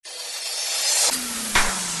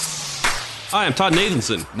Hi, I'm Todd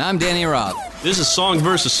Nathanson. And I'm Danny Roth. This is Song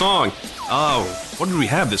versus Song. Oh, what did we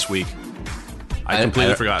have this week? I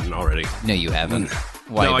completely forgotten already. No, you haven't.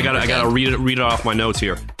 No, I gotta read it off my notes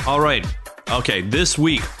here. All right. Okay, this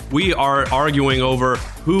week we are arguing over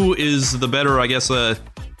who is the better, I guess,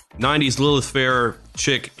 90s Lilith Fair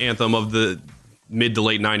chick anthem of the mid to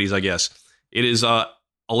late 90s, I guess. It is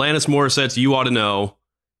Alanis Morissette's You Oughta Know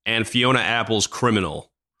and Fiona Apple's Criminal.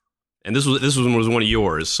 And this was one of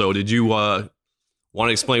yours. So did you want to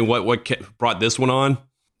explain what brought this one on?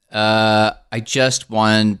 I just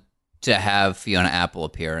wanted to have Fiona Apple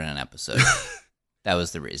appear in an episode. That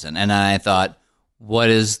was the reason. And I thought, what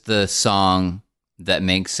is the song that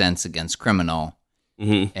makes sense against Criminal?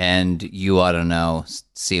 Mm-hmm. And You Oughta Know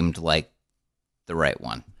seemed like the right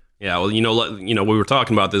one. Yeah, well, we were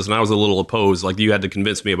talking about this, and I was a little opposed. Like, you had to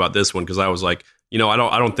convince me about this one because I was like, I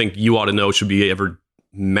don't think You Oughta Know should be ever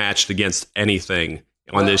matched against anything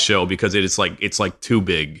on this show because it's like too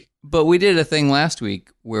big. But we did a thing last week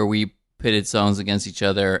where we pitted songs against each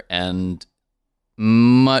other, and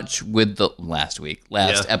much with the last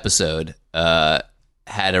episode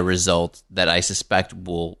had a result that I suspect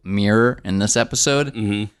will mirror in this episode.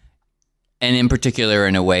 Mm-hmm. And in particular,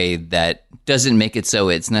 in a way that doesn't make it so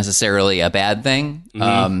it's necessarily a bad thing.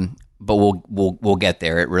 Mm-hmm. But we'll get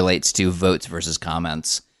there. It relates to votes versus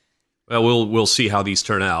comments. Well, we'll see how these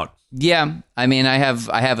turn out. Yeah, I mean, I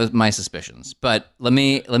have my suspicions, but let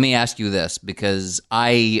me ask you this, because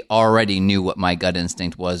I already knew what my gut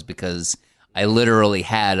instinct was, because I literally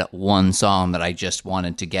had one song that I just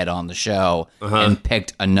wanted to get on the show and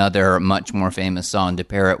picked another much more famous song to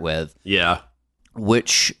pair it with. Yeah.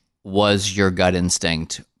 Which was your gut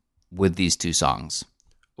instinct with these two songs?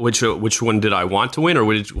 Which one did I want to win, or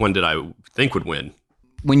which one did I think would win?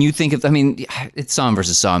 When you think of, it's song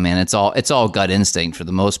versus song, man. It's all gut instinct for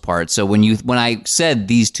the most part. So when I said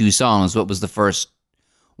these two songs, what was the first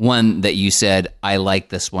one that you said, I like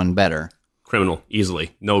this one better? Criminal,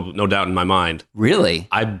 easily, no doubt in my mind. Really?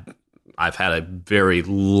 I've had a very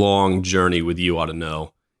long journey with You Oughta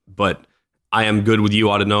Know, but I am good with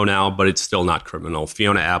You Oughta Know now, but it's still not Criminal.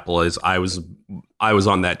 Fiona Apple is. I was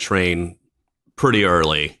on that train pretty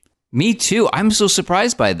early. Me too. I'm so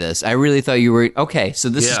surprised by this. I really thought you were okay. So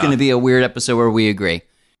this is going to be a weird episode where we agree.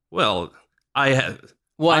 Well, I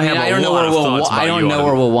don't know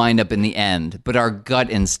where we'll wind up in the end, but our gut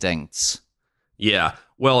instincts. Yeah.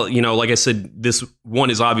 Well, like I said, this one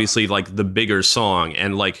is obviously like the bigger song,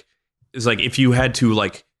 and like it's like if you had to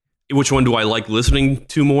like, which one do I like listening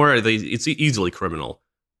to more? It's easily Criminal.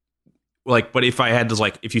 Like, but if I had to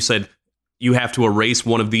like, if you said you have to erase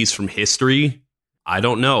one of these from history, I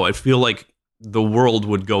don't know. I feel like the world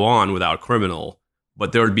would go on without Criminal,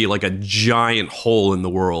 but there would be like a giant hole in the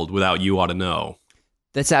world without You Oughta Know.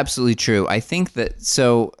 That's absolutely true. I think that,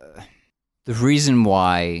 so the reason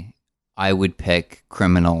why I would pick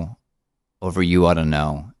Criminal over You Oughta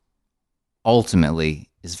Know ultimately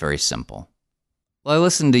is very simple. Well, I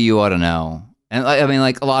listened to You Oughta Know, and I mean,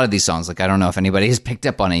 like a lot of these songs, like I don't know if anybody has picked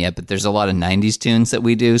up on it yet, but there's a lot of 90s tunes that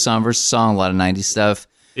we do, song versus song, a lot of 90s stuff.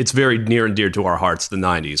 It's very near and dear to our hearts, the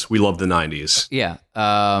 90s. We love the 90s. Yeah.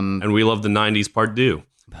 And we love the 90s part two.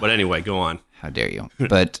 But anyway, go on. How dare you.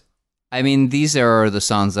 But, I mean, these are the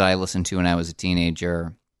songs that I listened to when I was a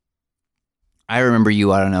teenager. I remember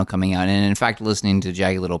You Oughta Know coming out. And in fact, listening to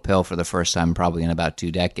Jagged Little Pill for the first time probably in about 2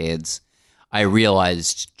 decades, I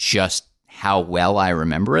realized just how well I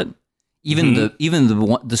remember it. Even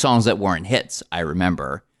the songs that weren't hits, I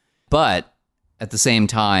remember. But at the same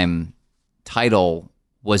time, Tidal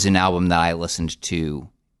was an album that I listened to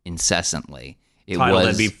incessantly.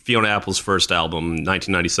 That'd be Fiona Apple's first album,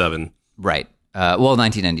 1997. Right.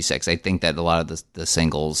 1996. I think that a lot of the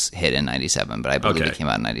singles hit in 97, but I believe it came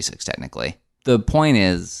out in 96 technically. The point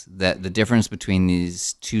is that the difference between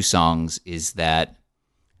these two songs is that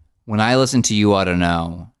when I listen to You Oughta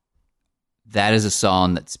Know, that is a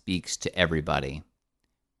song that speaks to everybody.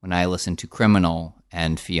 When I listen to Criminal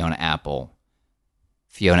and Fiona Apple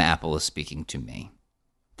is speaking to me.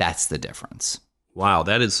 That's the difference. Wow,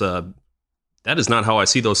 that is not how I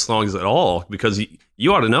see those songs at all, because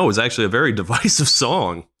You Oughta Know is actually a very divisive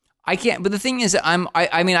song. I can't, but the thing is,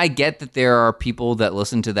 I get that there are people that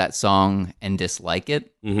listen to that song and dislike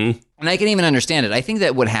it, and I can even understand it. I think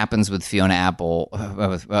that what happens with Fiona Apple,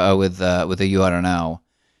 with the You Oughta Know,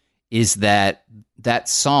 is that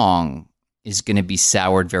song is going to be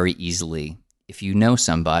soured very easily if you know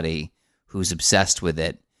somebody who's obsessed with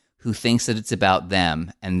it, who thinks that it's about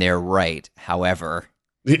them, and they're right. However,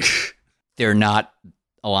 they're not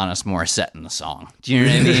Alanis Morissette in the song. Do you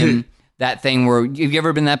know what I mean? That thing where, have you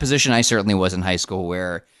ever been in that position? I certainly was in high school,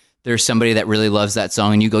 where there's somebody that really loves that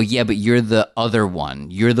song, and you go, yeah, but you're the other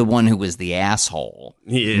one. You're the one who was the asshole,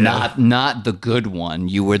 not the good one.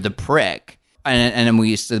 You were the prick. And then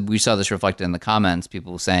we saw this reflected in the comments.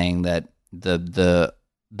 People saying that the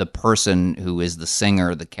person who is the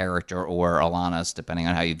singer, the character, or Alanis, depending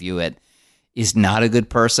on how you view it, is not a good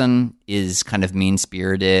person, is kind of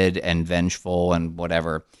mean-spirited and vengeful and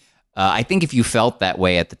whatever. I think if you felt that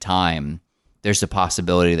way at the time, there's a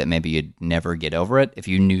possibility that maybe you'd never get over it. If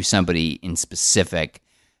you knew somebody in specific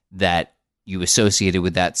that you associated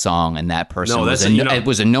with that song and that person it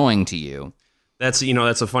was annoying to you. That's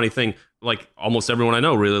a funny thing. Like, almost everyone I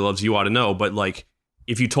know really loves You Oughta Know, but like,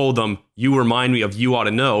 if you told them, you remind me of You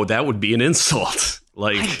Oughta Know, that would be an insult.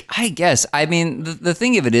 Like, I guess. I mean, the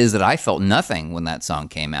thing of it is that I felt nothing when that song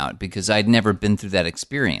came out because I'd never been through that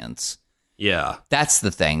experience. Yeah. That's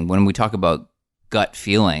the thing. When we talk about gut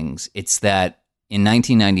feelings, it's that in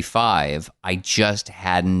 1995, I just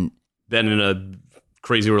hadn't been in a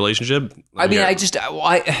crazy relationship. I mean, I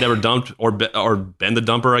never dumped or been the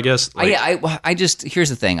dumper, I guess. Like, I just, here's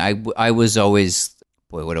the thing. I was always,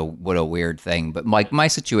 boy, what a weird thing. But like, my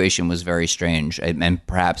situation was very strange and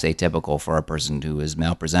perhaps atypical for a person who is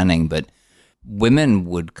male presenting, but women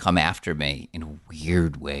would come after me in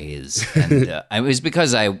weird ways. And it was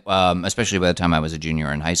because especially by the time I was a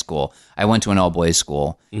junior in high school, I went to an all-boys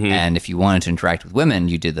school. Mm-hmm. And if you wanted to interact with women,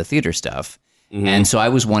 you did the theater stuff. Mm-hmm. And so I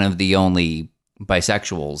was one of the only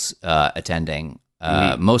bisexuals attending.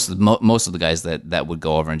 Mm-hmm. Most of the guys that would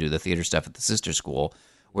go over and do the theater stuff at the sister school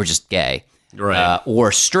were just gay. Right.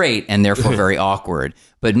 Or straight, and therefore very awkward.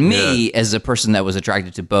 But me, as a person that was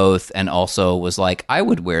attracted to both, and also was like, I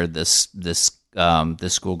would wear this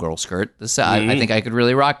schoolgirl skirt. I think I could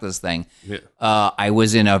really rock this thing. Yeah. I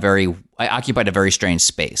occupied a very strange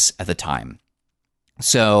space at the time.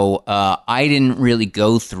 So I didn't really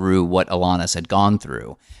go through what Alanis had gone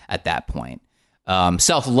through at that point.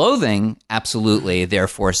 Self-loathing, absolutely.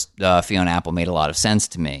 Therefore, Fiona Apple made a lot of sense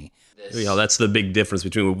to me. That's the big difference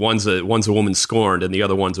between one's a woman scorned and the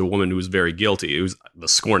other one's a woman who's very guilty. It was the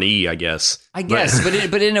scornee, I guess.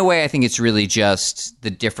 But in a way, I think it's really just the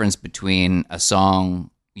difference between a song,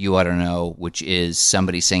 You Oughta Know, which is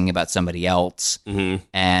somebody singing about somebody else, mm-hmm.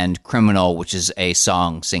 and Criminal, which is a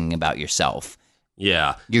song singing about yourself.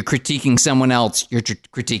 Yeah. You're critiquing someone else, you're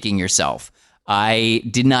critiquing yourself. I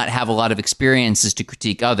did not have a lot of experiences to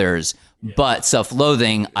critique others, but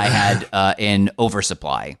self-loathing I had in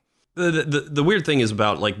oversupply. The weird thing is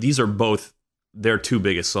about, like, these are both their two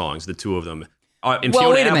biggest songs, the two of them. Wait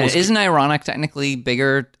a minute. Isn't Ironic technically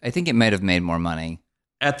bigger? I think it might have made more money.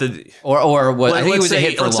 At the or what? I think it was a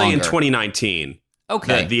hit for longer. Let's say in 2019.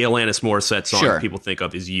 Okay. The Alanis Morissette song people think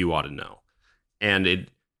of is You Oughta Know. And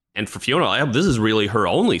for Fiona, this is really her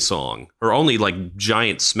only song, her only like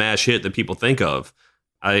giant smash hit that people think of.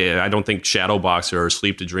 I don't think Shadowboxer or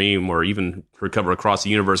Sleep to Dream or even her cover Across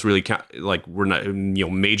the Universe really were not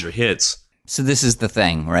major hits. So this is the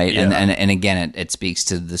thing, right? Yeah. And again, it speaks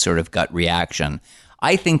to the sort of gut reaction.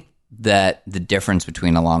 I think that the difference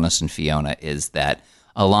between Alanis and Fiona is that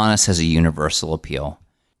Alanis has a universal appeal.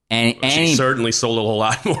 And she certainly sold a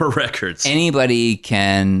lot more records. Anybody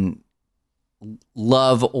can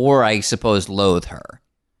love or, I suppose, loathe her.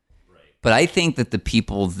 Right. But I think that the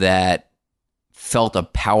people that felt a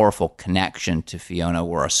powerful connection to Fiona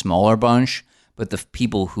were a smaller bunch, but the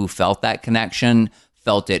people who felt that connection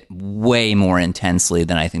felt it way more intensely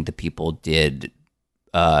than I think the people did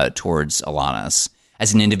towards Alanis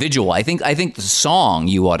as an individual. I think the song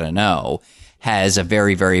You Oughta Know has a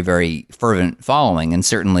very, very, very fervent following, and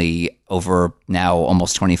certainly over now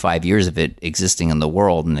almost 25 years of it existing in the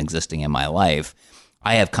world and existing in my life,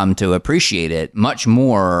 I have come to appreciate it much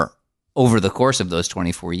more over the course of those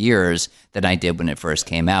 24 years than I did when it first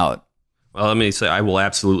came out. Well, let me say, I will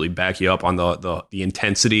absolutely back you up on the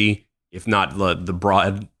intensity, if not the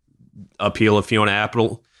broad appeal of Fiona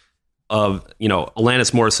Apple.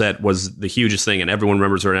 Alanis Morissette was the hugest thing, and everyone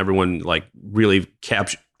remembers her, and everyone really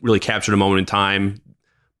captured a moment in time.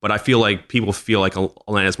 But I feel like people feel like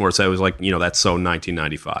Alanis Morissette was that's so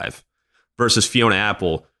 1995. Versus Fiona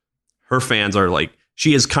Apple, her fans are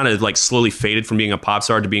she has kind of slowly faded from being a pop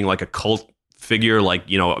star to being a cult figure,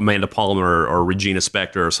 Amanda Palmer or Regina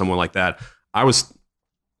Spektor or someone like that. I was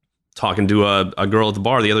talking to a girl at the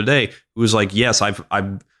bar the other day who was like, yes, I've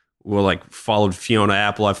followed Fiona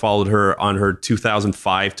Apple. I followed her on her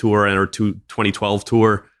 2005 tour and her 2012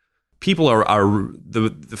 tour. People are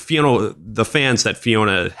the fans that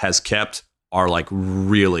Fiona has kept are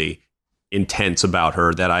really intense about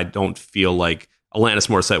her, that I don't feel like Alanis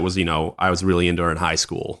Morissette was, I was really into her in high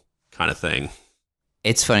school kind of thing.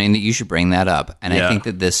 It's funny that you should bring that up. And I think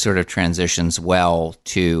that this sort of transitions well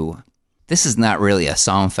to, this is not really a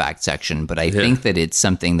song fact section, but I think that it's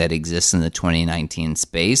something that exists in the 2019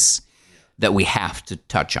 space that we have to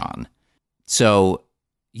touch on. So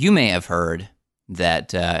you may have heard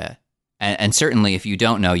that, and certainly if you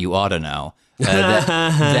don't know, you ought to know,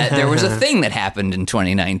 that there was a thing that happened in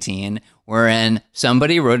 2019 wherein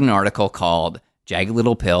somebody wrote an article called Jagged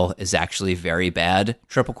Little Pill is actually very bad, ?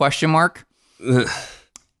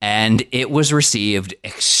 And it was received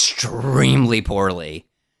extremely poorly.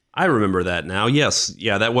 I remember that now. Yes.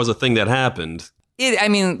 Yeah, that was a thing that happened. I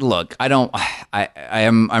mean, look,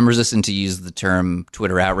 I'm resistant to use the term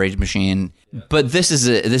Twitter outrage machine, but this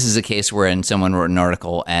is a case wherein someone wrote an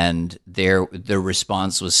article and their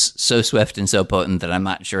response was so swift and so potent that I'm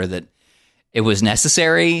not sure that it was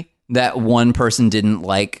necessary that one person didn't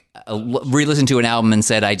re-listen to an album and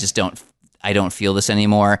said, I don't feel this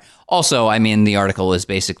anymore. Also, I mean, the article is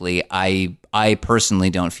basically, I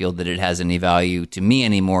personally don't feel that it has any value to me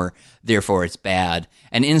anymore, therefore it's bad.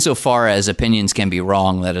 And insofar as opinions can be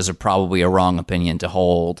wrong, that is probably a wrong opinion to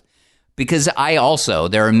hold. Because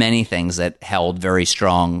there are many things that held very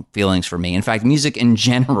strong feelings for me. In fact, music in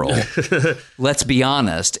general, let's be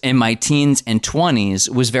honest, in my teens and 20s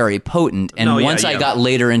was very potent. And once I got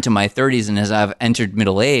later into my 30s and as I've entered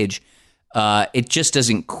middle age, it just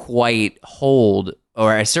doesn't quite hold,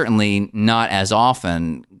 or I certainly not as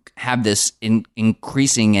often have this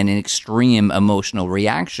increasing and extreme emotional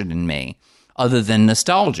reaction in me, other than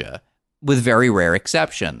nostalgia, with very rare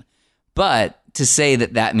exception. But to say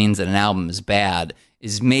that means that an album is bad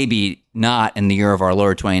is maybe not, in the year of our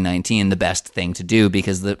Lord 2019, the best thing to do,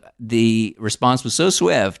 because the response was so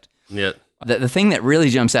swift. Yeah. That the thing that really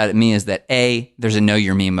jumps out at me is that there's a Know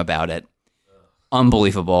Your Meme about it.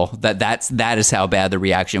 Unbelievable. That is how bad the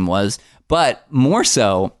reaction was. But more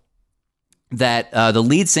so that the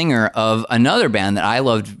lead singer of another band that I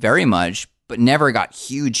loved very much, but never got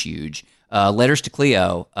huge, Letters to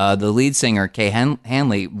Cleo, the lead singer, Kay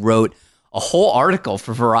Hanley, wrote a whole article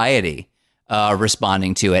for Variety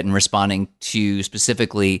responding to it and responding to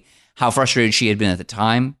specifically how frustrated she had been at the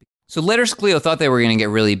time. So Letters to Cleo thought they were going to get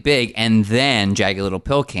really big, and then Jagged Little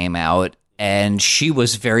Pill came out, and she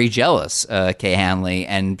was very jealous, Kay Hanley,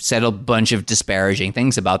 and said a bunch of disparaging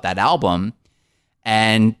things about that album.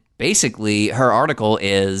 And basically, her article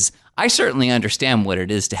is, I certainly understand what it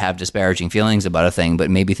is to have disparaging feelings about a thing, but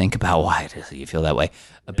maybe think about why it is that you feel that way.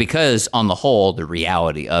 Because on the whole, the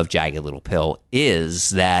reality of Jagged Little Pill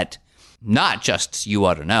is that not just You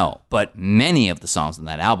Oughta Know, but many of the songs on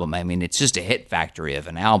that album, I mean, it's just a hit factory of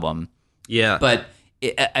an album. Yeah. But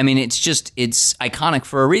it's iconic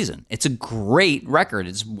for a reason. It's a great record.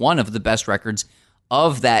 It's one of the best records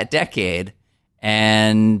of that decade.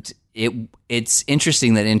 And it's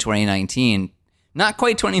interesting that in 2019, not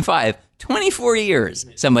quite 25, 24 years,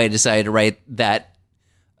 somebody decided to write that.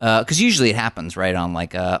 Because usually it happens, right, on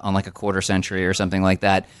like a quarter century or something like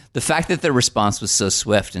that. The fact that the response was so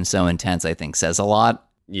swift and so intense, I think, says a lot.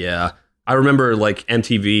 Yeah. I remember like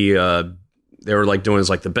MTV, they were like doing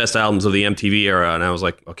the best albums of the MTV era, and I was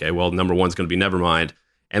like, okay, well, number one's going to be Nevermind,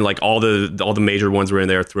 and like all the major ones were in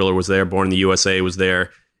there. Thriller was there, Born in the USA was there,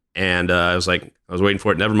 and I was waiting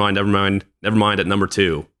for it. Nevermind at number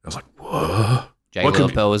 2. I was like, whoa, Jagged Little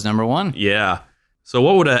Pill was number 1. Yeah. So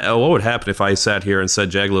what would happen if I sat here and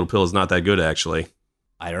said Jagged Little Pill is not that good? Actually,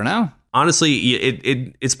 I don't know. Honestly,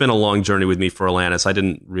 it's been a long journey with me for Alanis. I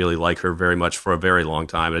didn't really like her very much for a very long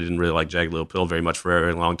time. I didn't really like Jagged Little Pill very much for a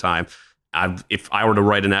very long time. If I were to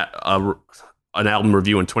write an album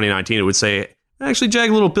review in 2019, it would say, actually,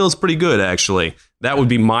 Jagged Little Pill is pretty good, actually. That would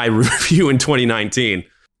be my review in 2019.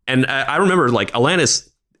 And I remember, like, Alanis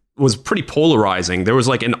was pretty polarizing. There was,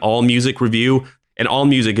 like, an all-music review, and all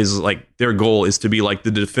music is, like, their goal is to be, like,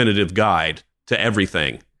 the definitive guide to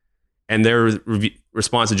everything. And their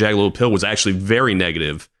response to Jagged Little Pill was actually very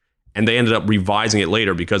negative. And they ended up revising it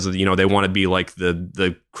later because of, they want to be like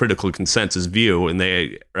the critical consensus view, and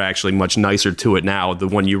they are actually much nicer to it now. The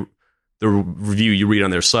review you read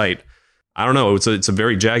on their site, I don't know. It's a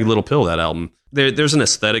very Jagged Little Pill, that album. There's an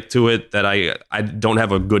aesthetic to it that I don't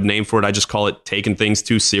have a good name for it. I just call it taking things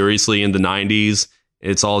too seriously in the 90s.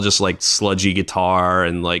 It's all just like sludgy guitar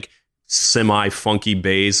and like semi-funky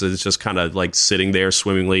bass. It's just kind of like sitting there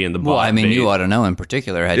swimmingly in the bottom. Well, I mean, You Oughta Know in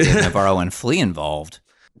particular had Dave Navarro and Flea involved.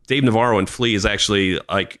 Dave Navarro and Flea is actually,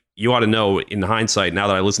 like, You Oughta Know in hindsight, now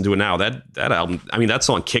that I listen to it now, that album, I mean, that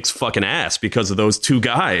song kicks fucking ass because of those two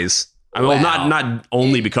guys. I mean, well, not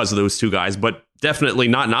only because of those two guys, but definitely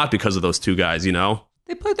not because of those two guys,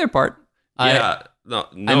 They played their part. Yeah. I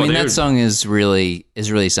mean, that song is really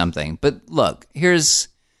something. But look, I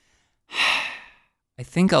I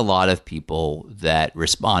think a lot of people that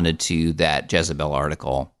responded to that Jezebel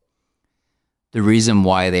article, the reason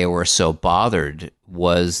why they were so bothered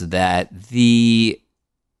was that the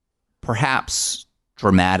perhaps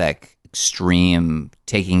dramatic, extreme,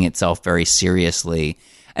 taking itself very seriously.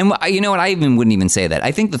 And you know what? I wouldn't even say that.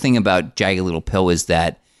 I think the thing about Jagged Little Pill is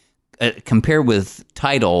that compared with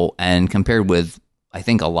Tidal and compared with, I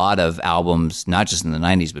think, a lot of albums, not just in the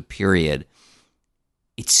 90s, but period,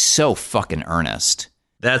 it's so fucking earnest.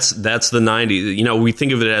 That's the 90s. You know, we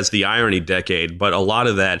think of it as the irony decade, but a lot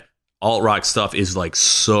of that alt-rock stuff is like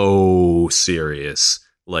so serious,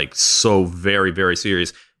 like so very, very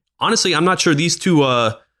serious. Honestly, I'm not sure these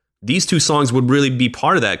two songs would really be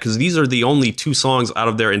part of that, because these are the only two songs out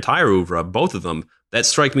of their entire oeuvre, both of them, that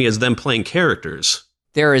strike me as them playing characters.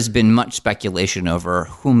 There has been much speculation over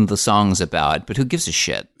whom the song's about, but who gives a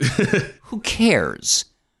shit? Who cares?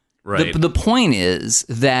 Right. The point is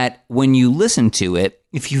that when you listen to it,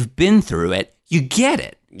 if you've been through it, you get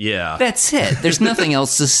it. Yeah. That's it. There's nothing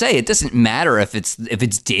else to say. It doesn't matter if it's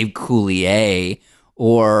Dave Coulier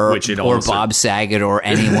or Bob Saget or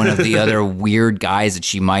any one of the other weird guys that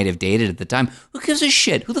she might have dated at the time. Who gives a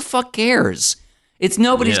shit? Who the fuck cares? It's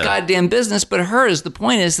nobody's goddamn business but hers. The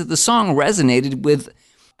point is that the song resonated with,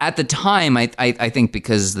 at the time, I think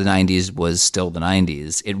because the 90s was still the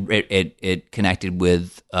 90s, it connected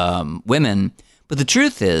with women. But the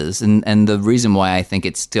truth is, and the reason why I think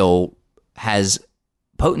it still has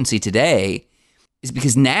potency today is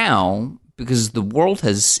because now, because the world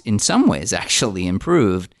has in some ways actually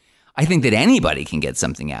improved, I think that anybody can get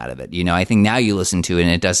something out of it. You know, I think now you listen to it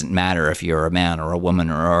and it doesn't matter if you're a man or a woman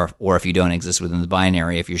or if you don't exist within the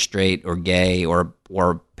binary, if you're straight or gay or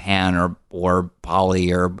pan or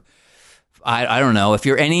poly or I don't know, if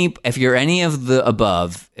you're any of the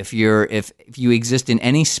above, if you exist in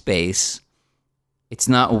any space, it's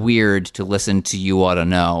not weird to listen to You Oughta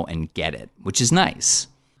Know and get it, which is nice.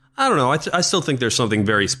 I don't know. I still think there's something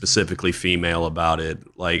very specifically female about it.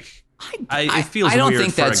 Like, it feels. I don't weird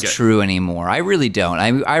think that's true anymore. I really don't.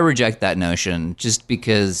 I reject that notion just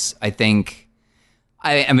because I think.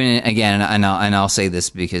 I mean, again, and I'll say this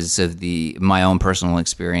because of my own personal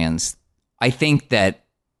experience. I think that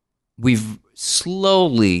we've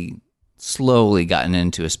slowly gotten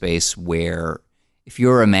into a space where if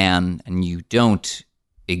you're a man and you don't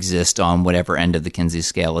exist on whatever end of the Kinsey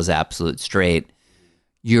scale is absolute straight,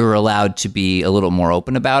 you're allowed to be a little more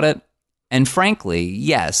open about it. And frankly,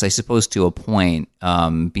 yes, I suppose to a point,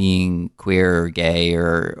 being queer or gay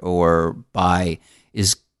or bi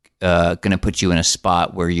is going to put you in a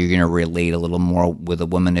spot where you're going to relate a little more with a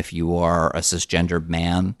woman if you are a cisgendered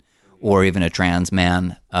man or even a trans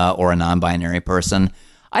man or a non-binary person.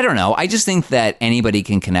 I don't know. I just think that anybody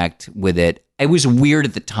can connect with it. It was weird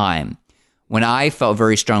at the time. When I felt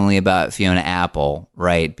very strongly about Fiona Apple,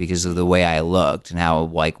 right, because of the way I looked and how,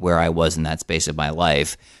 like, where I was in that space of my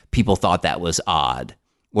life, people thought that was odd,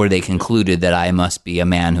 or they concluded that I must be a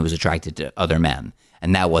man who was attracted to other men,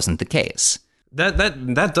 and that wasn't the case.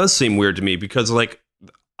 That does seem weird to me, because, like,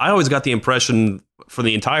 I always got the impression for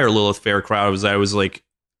the entire Lilith Fair crowd was that I was, like,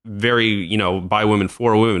 very, you know, by women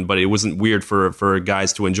for women, but it wasn't weird for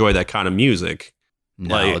guys to enjoy that kind of music.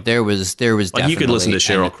 No, like, there was definitely, you could listen to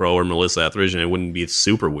Sheryl Crow or Melissa Etheridge and it wouldn't be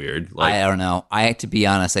super weird. Like, I don't know. To be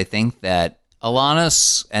honest, I think that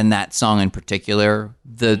Alanis and that song in particular,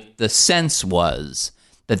 the sense was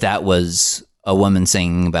that was a woman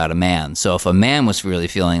singing about a man. So if a man was really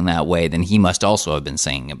feeling that way, then he must also have been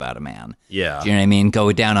singing about a man. Yeah. Do you know what I mean?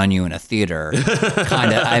 Go down on you in a theater.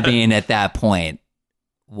 Kind of, I mean, at that point,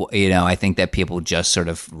 you know, I think that people just sort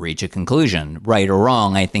of reach a conclusion, right or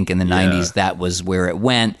wrong. I think in the 90s, that was where it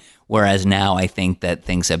went. Whereas now I think that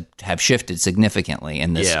things have shifted significantly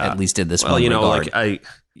in this, at least in this one regard. Like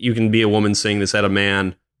you can be a woman singing this at a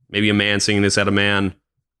man, maybe a man singing this at a man.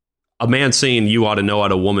 A man singing You Oughta Know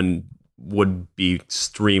at a woman would be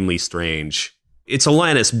extremely strange. It's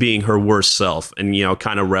Alanis being her worst self and, you know,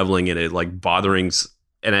 kind of reveling in it, like bothering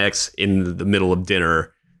an ex in the middle of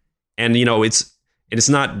dinner. And, you know, it's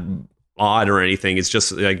not odd or anything. It's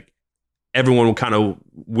just like everyone kind of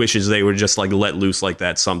wishes they would just like let loose like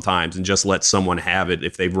that sometimes and just let someone have it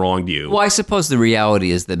if they've wronged you. Well, I suppose the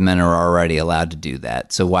reality is that men are already allowed to do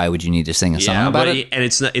that. So why would you need to sing a song about it? And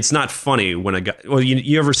it's not funny when a guy. Well,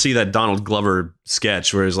 you ever see that Donald Glover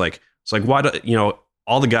sketch where it's like why do you know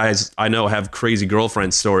all the guys I know have crazy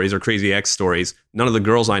girlfriend stories or crazy ex stories. None of the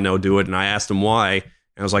girls I know do it, and I asked him why, and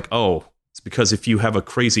I was like, oh, it's because if you have a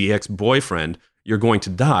crazy ex-boyfriend, you're going to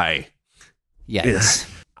die. Yes.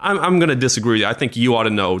 I'm going to disagree. I think You Oughta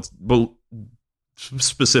Know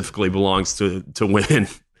specifically belongs to women.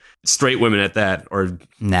 straight women at that. Or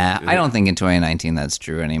Nah, I don't think in 2019 that's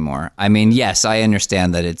true anymore. I mean, yes, I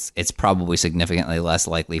understand that it's probably significantly less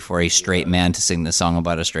likely for a straight man to sing the song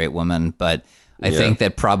about a straight woman, but I think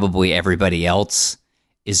that probably everybody else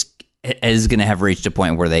is going to have reached a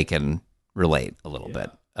point where they can relate a little bit.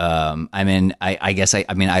 I mean, I guess I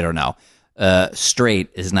don't know. Straight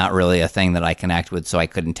is not really a thing that I connect with, so I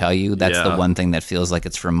couldn't tell you. That's the one thing that feels like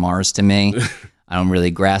it's from Mars to me. I don't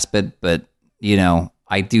really grasp it, but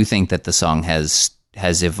I do think that the song has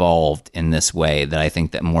evolved in this way that I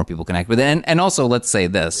think that more people connect with it. And also, let's say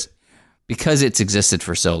this, because it's existed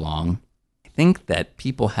for so long, I think that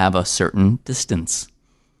people have a certain distance.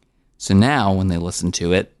 So now when they listen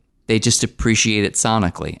to it, they just appreciate it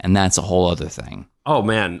sonically, and that's a whole other thing. Oh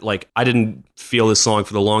man, like I didn't feel this song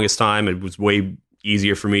for the longest time. It was way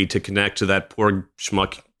easier for me to connect to that poor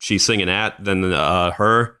schmuck she's singing at than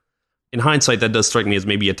her. In hindsight, that does strike me as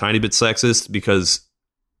maybe a tiny bit sexist because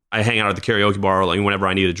I hang out at the karaoke bar like whenever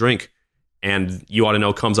I need a drink, and You Oughta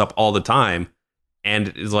Know comes up all the time, and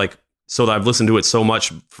it's like, so that I've listened to it so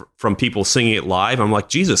much from people singing it live, I'm like,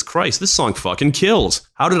 Jesus Christ, this song fucking kills.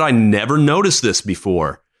 How did I never notice this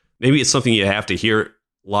before? Maybe it's something you have to hear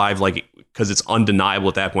live, like, because it's undeniable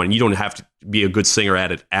at that point. And you don't have to be a good singer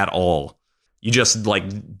at it at all. You just like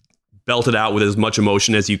belt it out with as much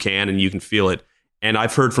emotion as you can, and you can feel it. And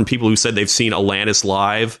I've heard from people who said they've seen Alanis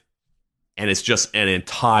live, and it's just an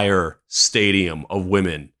entire stadium of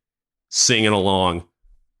women singing along,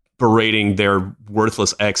 berating their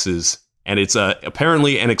worthless exes, and it's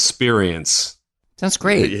apparently an experience. Sounds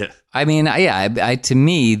great. Yeah. I mean, to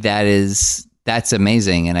me, that's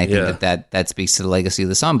amazing, and I think that speaks to the legacy of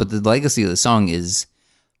the song. But the legacy of the song is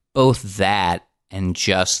both that and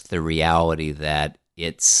just the reality that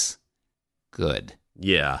it's good.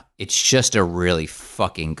 Yeah. It's just a really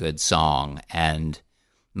fucking good song, and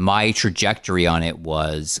my trajectory on it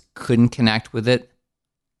was couldn't connect with it,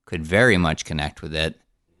 could very much connect with it,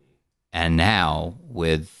 and now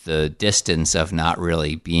with the distance of not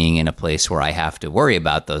really being in a place where I have to worry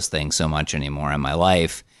about those things so much anymore in my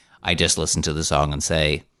life, I just listen to the song and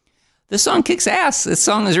say, this song kicks ass. This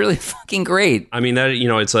song is really fucking great. I mean, that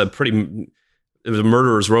it's it was a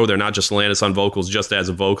murderer's row there, not just Alanis on vocals, just as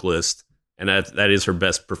a vocalist. And that is her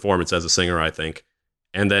best performance as a singer, I think.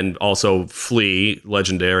 And then also Flea,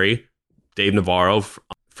 legendary, Dave Navarro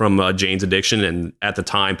from Jane's Addiction, and at the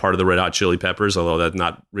time part of the Red Hot Chili Peppers, although that's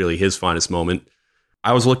not really his finest moment.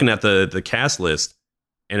 I was looking at the cast list,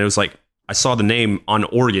 and it was like, I saw the name on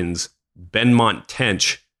organs, Benmont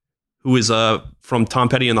Tench, who is from Tom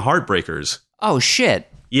Petty and the Heartbreakers. Oh,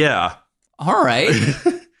 shit. Yeah. All right.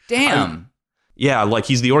 Damn. Yeah, like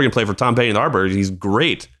he's the organ player for Tom Petty and the Heartbreakers. He's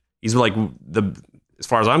great. He's like as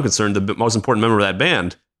far as I'm concerned, the most important member of that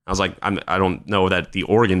band. I was like, I don't know that the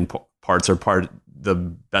organ parts are the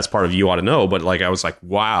best part of You Oughta Know, but like I was like,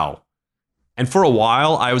 wow. And for a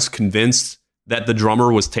while, I was convinced that the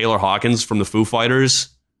drummer was Taylor Hawkins from the Foo Fighters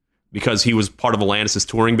because he was part of Alanis'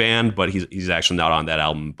 touring band, but he's actually not on that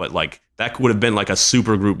album. But like that would have been like a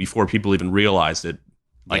super group before people even realized it.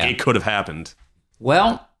 Like it could have happened.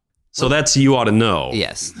 Well, so that's You Oughta Know.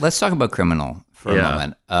 Yes. Let's talk about Criminal for a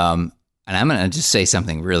moment. And I'm going to just say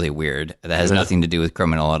something really weird that has nothing to do with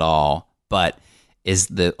Criminal at all, but is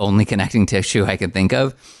the only connecting tissue I can think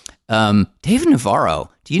of. Dave Navarro.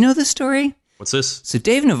 Do you know this story? What's this? So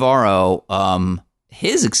Dave Navarro,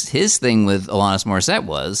 his thing with Alanis Morissette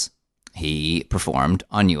was he performed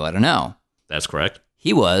on You Oughta Know. That's correct.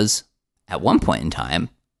 He was, at one point in time,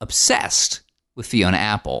 obsessed with Fiona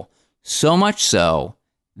Apple. So much so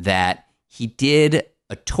that he did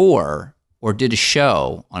a tour or did a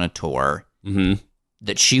show on a tour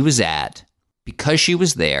that she was at because she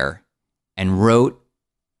was there and wrote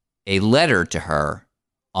a letter to her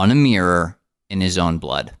on a mirror in his own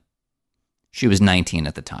blood. She was 19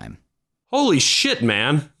 at the time. Holy shit,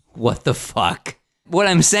 man. What the fuck? What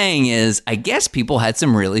I'm saying is, I guess people had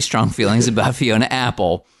some really strong feelings about Fiona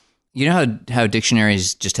Apple. You know how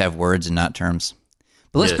dictionaries just have words and not terms?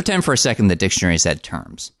 But let's pretend for a second that dictionaries had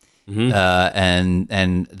terms. And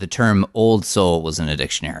the term old soul was in a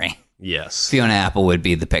dictionary. Yes. Fiona Apple would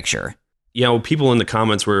be the picture. People in the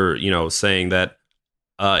comments were, saying that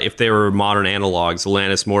if they were modern analogs,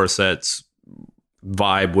 Alanis Morissette's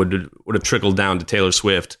vibe would have trickled down to Taylor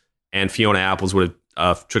Swift, and Fiona Apple's would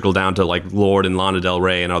have trickled down to like Lorde and Lana Del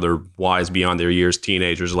Rey and other wise beyond their years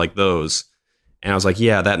teenagers like those. And I was like,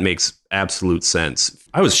 yeah, that makes absolute sense.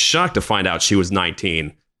 I was shocked to find out she was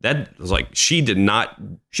 19. That was like, she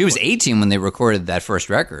was 18 when they recorded that first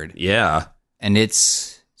record. Yeah. And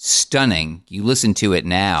it's stunning. You listen to it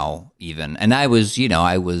now even. And I was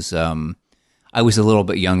a little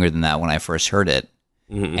bit younger than that when I first heard it.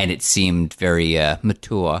 and it seemed very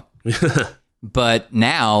mature. But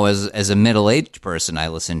now, as a middle-aged person, I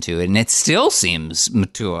listen to it, and it still seems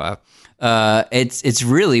mature. It's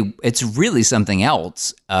really something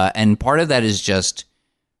else, and part of that is just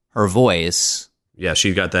her voice. Yeah,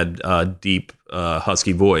 she got that deep,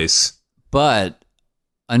 husky voice. But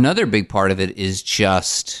another big part of it is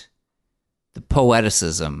just the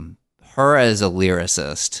poeticism. Her as a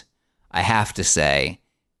lyricist, I have to say,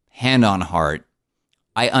 hand on heart,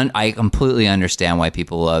 I completely understand why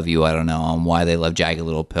people love You, I Don't Know, and why they love Jagged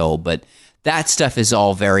Little Pill, but that stuff is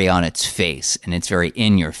all very on its face, and it's very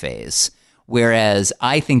in your face. Whereas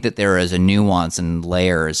I think that there is a nuance and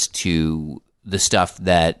layers to the stuff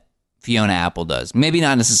that Fiona Apple does. Maybe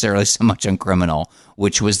not necessarily so much on Criminal,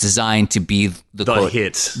 which was designed to be the quote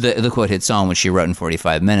hit. The quote hit song, which she wrote in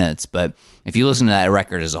 45 minutes. But if you listen to that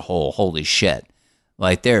record as a whole, holy shit.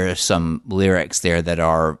 Like, there are some lyrics there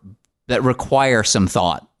that require some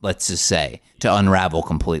thought, let's just say, to unravel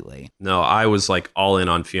completely. No, I was like all in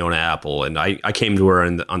on Fiona Apple, and I came to her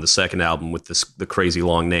on the second album with the crazy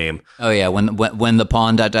long name. Oh yeah, when the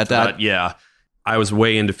pawn ... Yeah, I was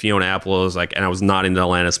way into Fiona Apple. I was like, and I was not into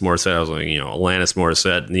Alanis Morissette. I was like, Alanis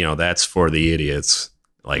Morissette, that's for the idiots.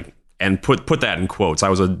 Like, and put that in quotes. I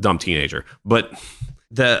was a dumb teenager, but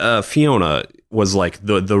the Fiona was like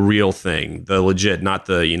the real thing, the legit, not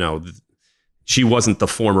the she wasn't the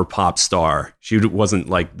former pop star. She wasn't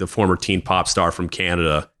like the former teen pop star from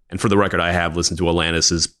Canada. And for the record, I have listened to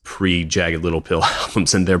Alanis's pre-Jagged Little Pill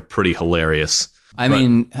albums, and they're pretty hilarious. I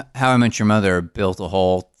mean, How I Met Your Mother built a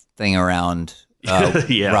whole thing around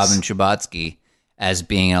yes. Robin Scherbatsky as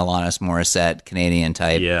being an Alanis Morissette Canadian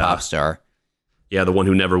type pop star. Yeah, the one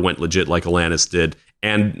who never went legit like Alanis did.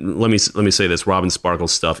 And let me say this: Robin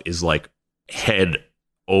Sparkle's stuff is like head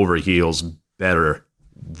over heels better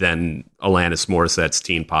than Alanis Morissette's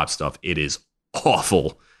teen pop stuff. It is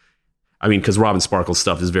awful. I mean, because Robin Sparkle's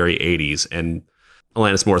stuff is very 80s, and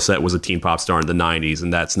Alanis Morissette was a teen pop star in the 90s,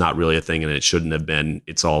 and that's not really a thing, and it shouldn't have been.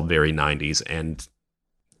 It's all very 90s, and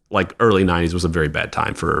like early 90s was a very bad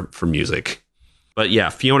time for music. But yeah,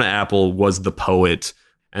 Fiona Apple was the poet,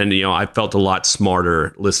 and I felt a lot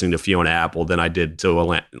smarter listening to Fiona Apple than I did to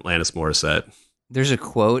Alanis Morissette. There's a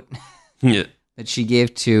quote Yeah. that she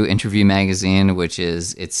gave to Interview Magazine, which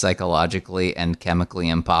is, "It's psychologically and chemically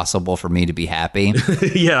impossible for me to be happy."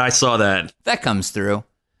 Yeah, I saw that. That comes through.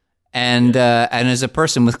 And as a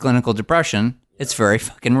person with clinical depression, it's very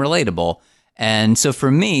fucking relatable. And so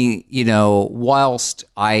for me, whilst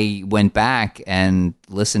I went back and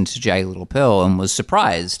listened to Jagged Little Pill and was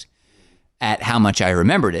surprised at how much I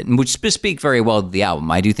remembered it, and which speak very well to the album.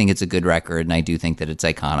 I do think it's a good record, and I do think that it's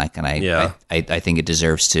iconic, and I think it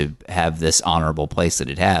deserves to have this honorable place that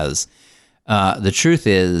it has. The truth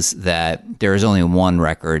is that there is only one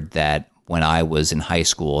record that when I was in high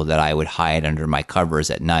school that I would hide under my covers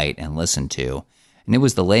at night and listen to, and it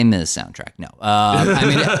was the Les Mis soundtrack. No.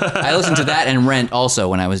 I listened to that and Rent also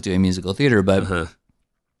when I was doing musical theater, but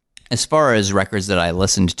as far as records that I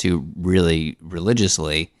listened to really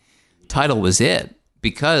religiously, Tidal was it,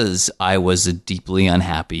 because I was a deeply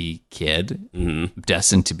unhappy kid,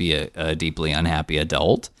 destined to be a deeply unhappy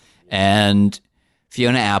adult, and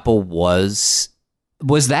Fiona Apple was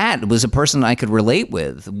a person I could relate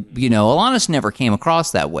with. Alanis never came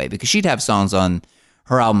across that way, because she'd have songs on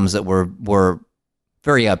her albums that were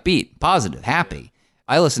very upbeat, positive, happy.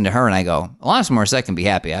 I listen to her and I go, Alanis Morissette can be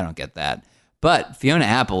happy. I don't get that. But Fiona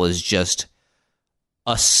Apple is just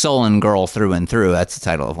a sullen girl through and through. That's the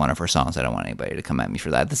title of one of her songs. I don't want anybody to come at me for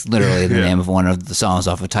that. That's literally the name of one of the songs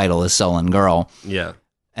off of Tidal is Sullen Girl. Yeah.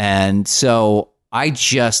 And so I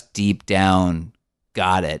just deep down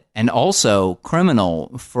got it. And also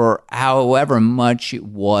Criminal, for however much it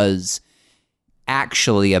was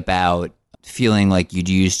actually about feeling like you'd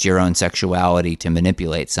used your own sexuality to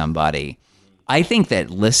manipulate somebody, I think that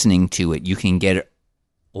listening to it, you can get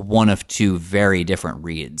one of two very different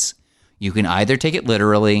reads. You can either take it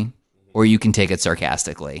literally, or you can take it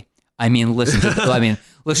sarcastically. Listen to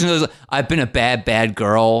those. I've been a bad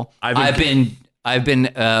girl. I've been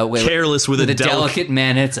careless with a delicate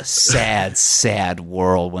man. It's a sad, sad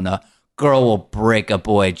world when a girl will break a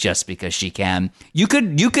boy just because she can. You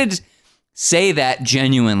could say that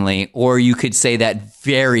genuinely, or you could say that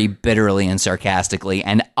very bitterly and sarcastically,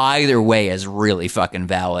 and either way is really fucking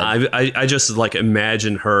valid. I just like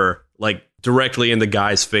imagine her like directly in the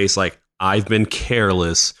guy's face, like, I've been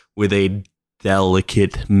careless with a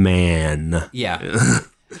delicate man. Yeah.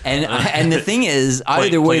 And the thing is,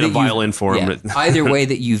 either way that a violin for him. Either way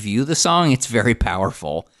that you view the song, it's very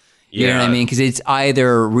powerful. You know what I mean? Because it's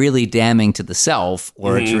either really damning to the self,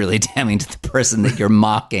 or it's really damning to the person that you're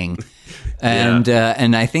mocking.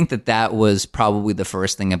 And I think that was probably the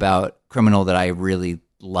first thing about Criminal that I really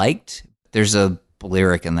liked. There's a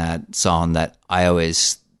lyric in that song that I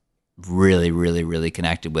always really, really, really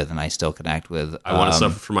connected with, and I still connect with. I want to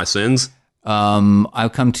suffer for my sins. I'll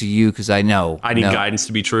come to you because I know. I need guidance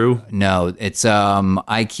to be true. No, it's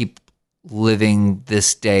I keep living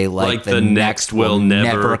this day like the next will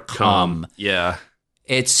never come. Yeah.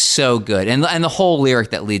 It's so good. And the whole lyric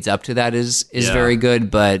that leads up to that is very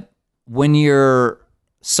good, but when you're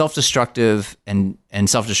self-destructive and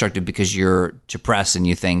self-destructive because you're depressed and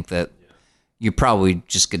you think that you're probably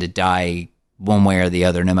just going to die one way or the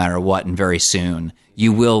other no matter what, and very soon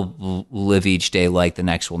you will live each day like the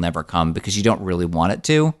next will never come because you don't really want it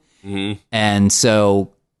to. Mm-hmm. And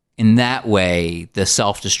so in that way, the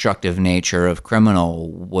self-destructive nature of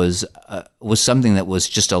Criminal was something that was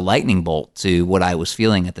just a lightning bolt to what I was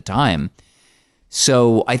feeling at the time.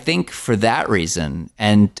 So I think for that reason,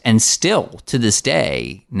 and still to this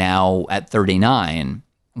day, now at 39,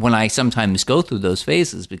 when I sometimes go through those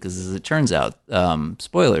phases, because as it turns out,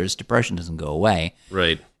 spoilers, depression doesn't go away.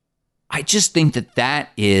 Right. I just think it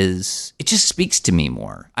just speaks to me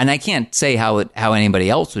more. And I can't say how anybody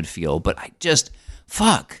else would feel, but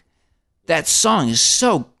fuck, that song is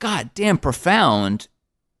so goddamn profound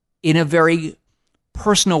in a very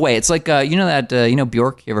personal way. It's like,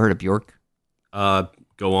 Bjork? You ever heard of Bjork?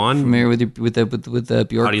 Go on. Familiar with the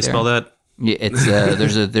Bjork? How do you spell that? Yeah, it's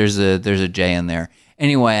there's a J in there.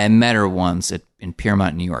 Anyway, I met her once in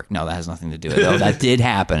Piermont, New York. No, that has nothing to do with it. That did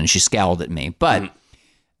happen, and she scowled at me. But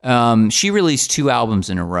she released 2 albums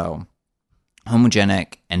in a row,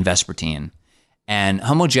 Homogenic and Vespertine. And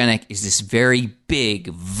Homogenic is this very big,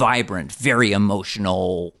 vibrant, very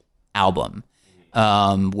emotional album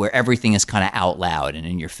where everything is kind of out loud and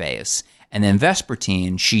in your face. And then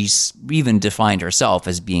Vespertine, she's even defined herself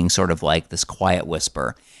as being sort of like this quiet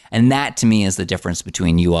whisper. And that, to me, is the difference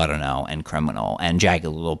between You Oughta Know and Criminal and Jagged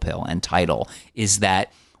Little Pill and Tidal, is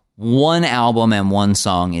that one album and one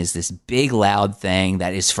song is this big, loud thing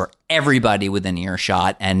that is for everybody within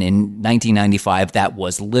earshot. And in 1995, that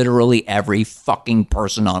was literally every fucking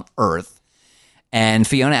person on Earth. And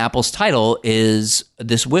Fiona Apple's Tidal is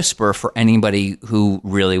this whisper for anybody who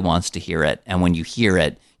really wants to hear it. And when you hear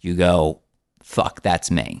it, you go, fuck,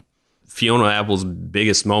 that's me. Fiona Apple's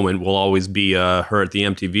biggest moment will always be her at the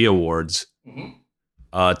MTV Awards,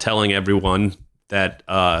 telling everyone that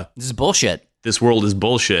this is bullshit. This world is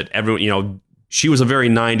bullshit. Everyone, she was a very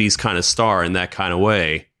 90s kind of star in that kind of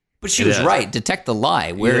way. But she was right. Detect the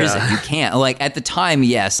lie. Where is it? You can't. Like at the time,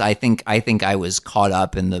 yes, I think I was caught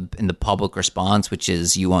up in the public response, which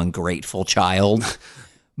is you ungrateful child.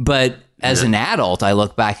 But as an adult, I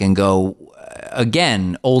look back and go,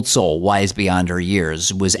 again, old soul, wise beyond her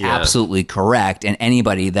years, was absolutely correct. And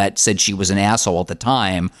anybody that said she was an asshole at the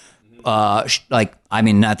time, not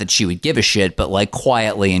that she would give a shit, but like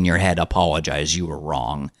quietly in your head, apologize. You were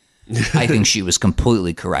wrong. I think she was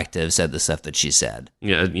completely correct to have said the stuff that she said.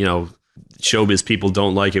 Yeah, showbiz people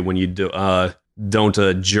don't like it when you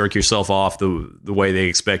don't jerk yourself off the way they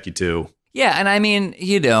expect you to. Yeah, and I mean,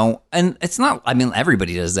 and it's not,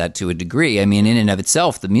 everybody does that to a degree. I mean, in and of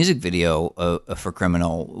itself, the music video for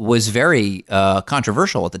Criminal was very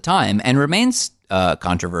controversial at the time and remains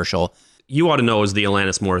controversial. You Oughta Know is the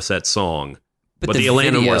Alanis Morissette song, but the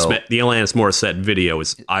Alanis Morissette video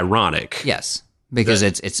is ironic. Yes, because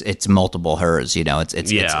it's multiple hers.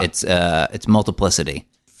 It's multiplicity.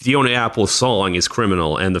 Fiona Apple's song is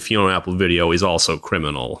criminal, and the Fiona Apple video is also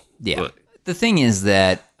criminal. Yeah. But the thing is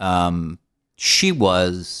that she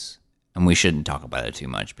was, and we shouldn't talk about it too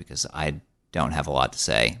much because I don't have a lot to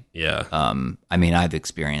say. Yeah. I've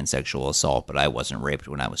experienced sexual assault, but I wasn't raped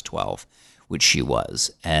when I was 12, which she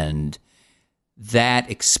was. And that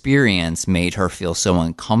experience made her feel so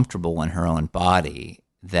uncomfortable in her own body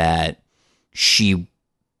that she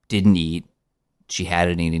didn't eat. She had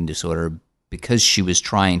an eating disorder because she was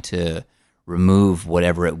trying to remove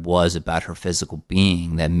whatever it was about her physical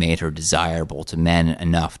being that made her desirable to men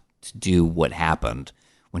enough to do what happened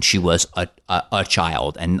when she was a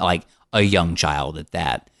child, and like a young child at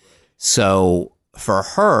that. So for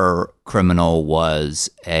her, Criminal was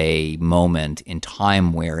a moment in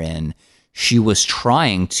time wherein she was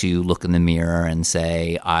trying to look in the mirror and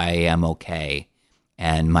say, I am okay,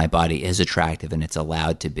 and my body is attractive and it's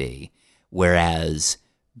allowed to be. Whereas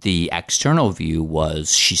the external view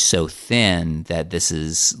was she's so thin that this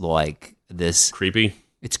is like this creepy.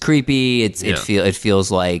 It's creepy. It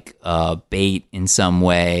feels like bait in some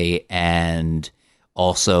way, and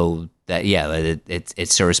also that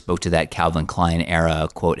it sort of spoke to that Calvin Klein era,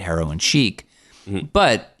 quote, heroin chic. Mm-hmm.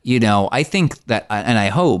 But I think that, and I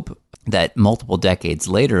hope that multiple decades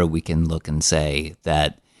later, we can look and say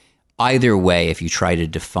that either way, if you try to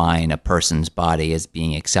define a person's body as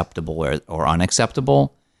being acceptable or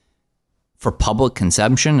unacceptable for public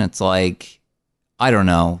consumption, it's like, I don't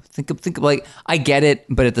know. Think of like, I get it,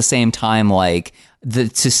 but at the same time, like to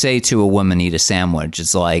say to a woman eat a sandwich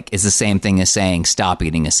is the same thing as saying stop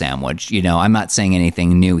eating a sandwich. You know, I'm not saying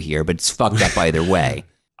anything new here, but it's fucked up either way.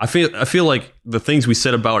 I feel like the things we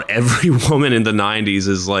said about every woman in the 90s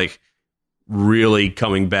is like really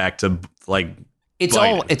coming back to like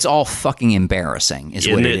it's all fucking embarrassing is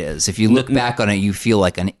what it is. If you look back on it, you feel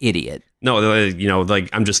like an idiot. No, you know, like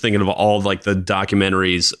I'm just thinking of all like the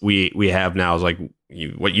documentaries we have now is like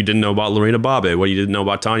what you didn't know about Lorena Bobbitt, what you didn't know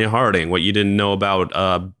about Tanya Harding, what you didn't know about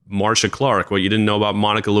Marcia Clark, what you didn't know about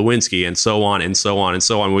Monica Lewinsky, and so on and so on and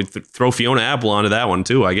so on. We throw Fiona Apple onto that one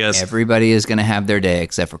too, I guess. Everybody is going to have their day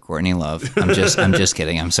except for Courtney Love. I'm just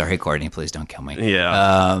kidding. I'm sorry, Courtney. Please don't kill me.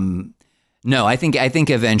 Yeah. No, I think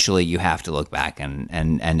eventually you have to look back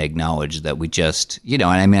and acknowledge that we just, you know,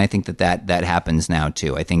 and I mean, I think that happens now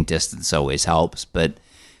too. I think distance always helps, but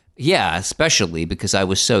yeah, especially because I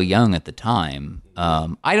was so young at the time.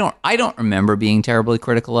 I don't remember being terribly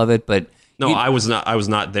critical of it, but no, I was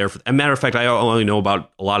not there. As a matter of fact, I only know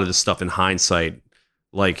about a lot of this stuff in hindsight.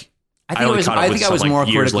 Like, I think I was more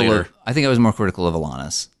critical of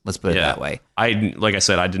Alanis. Let's put it that way. Like I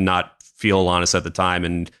said, I did not feel Alanis at the time,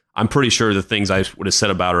 and I'm pretty sure the things I would have said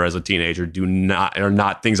about her as a teenager are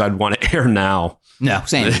not things I'd want to air now. No,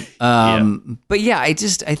 same. But yeah, I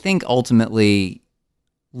think ultimately,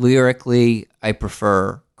 lyrically, I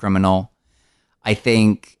prefer Criminal. I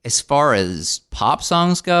think as far as pop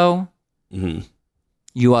songs go,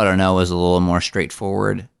 You Oughta Know is a little more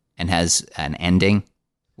straightforward and has an ending.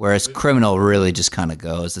 Whereas Criminal really just kind of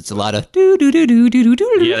goes. It's a lot of do do do do do do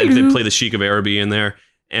do. Yeah, they play the Chic of Araby in there,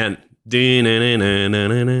 and yeah,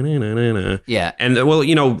 and well,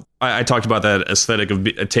 you know, I talked about that aesthetic of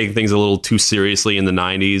taking things a little too seriously in the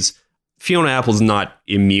 90s. Fiona Apple's not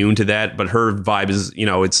immune to that, but her vibe is, you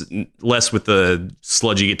know, it's less with the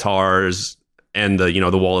sludgy guitars and the, you know,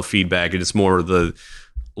 the wall of feedback, and it's more a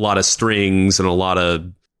lot of strings and a lot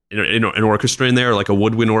of an orchestra in there, like a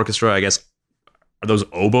woodwind orchestra, I guess. Are those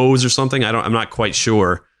oboes or something? I'm not quite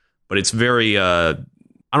sure, but it's very I don't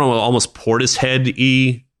know, almost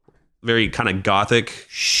Portishead-y, very kind of gothic.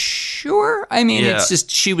 Sure. I mean, It's just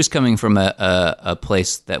she was coming from a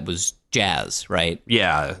place that was jazz, right?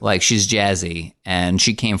 Yeah. Like, she's jazzy, and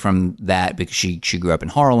she came from that because she grew up in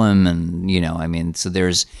Harlem, and, you know, I mean, so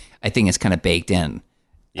I think it's kind of baked in.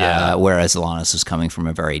 Yeah. Whereas Alanis was coming from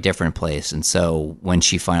a very different place, and so when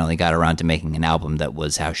she finally got around to making an album that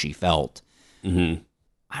was how she felt,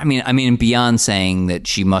 I mean, beyond saying that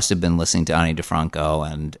she must have been listening to Ani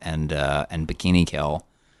DeFranco and Bikini Kill.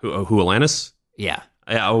 Who Alanis? Yeah.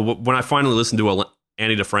 Yeah. When I finally listened to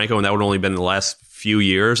Ani DeFranco, and that would only been in the last few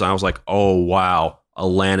years, I was like, oh wow,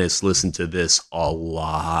 Alanis listened to this a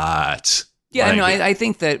lot. Yeah, like, no, I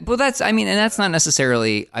think that. Well, that's. I mean, and that's not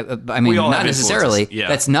necessarily. Not necessarily. Yeah.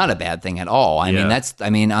 That's not a bad thing at all. I mean, that's. I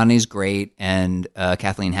mean, Ani's great, and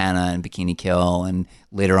Kathleen Hanna and Bikini Kill, and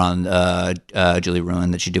later on Julie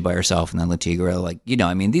Ruin that she did by herself, and then La Tigre. Like, you know,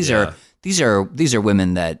 I mean, these are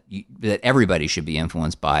women that everybody should be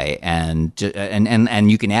influenced by, and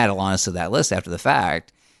you can add Alanis to that list after the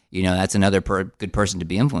fact. You know, that's another good person to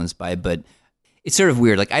be influenced by, but. It's sort of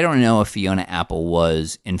weird. Like, I don't know if Fiona Apple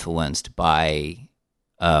was influenced by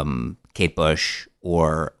Kate Bush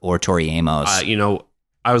or Tori Amos. You know,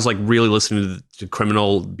 I was like really listening to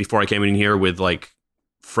Criminal before I came in here with like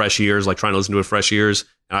fresh ears, like trying to listen to it fresh ears.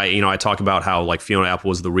 And I talk about how like Fiona Apple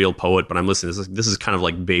was the real poet, but I'm listening. This is kind of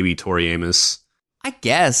like baby Tori Amos. I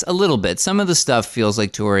guess a little bit. Some of the stuff feels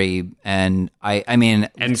like Tori, and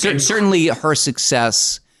certainly her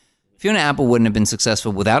success. Fiona Apple wouldn't have been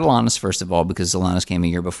successful without Alanis, first of all, because Alanis came a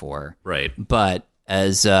year before. Right. But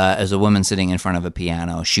as a woman sitting in front of a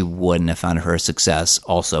piano, she wouldn't have found her success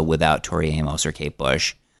also without Tori Amos or Kate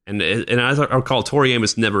Bush. And I recall Tori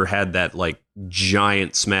Amos never had that like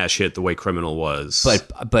giant smash hit the way Criminal was.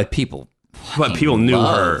 But people knew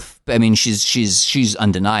her. I mean, she's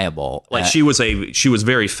undeniable. Like she was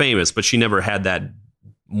very famous, but she never had that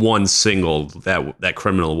one single that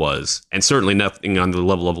Criminal was, and certainly nothing on the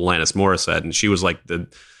level of Alanis Morissette. And she was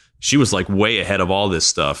like way ahead of all this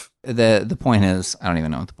stuff. The point is, I don't even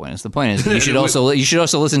know what the point is. The point is, you should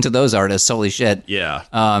also listen to those artists. Holy shit! Yeah.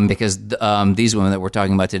 Because these women that we're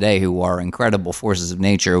talking about today, who are incredible forces of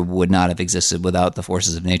nature, would not have existed without the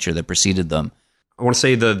forces of nature that preceded them. I want to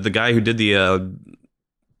say the guy who did the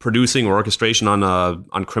producing or orchestration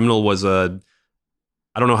on Criminal was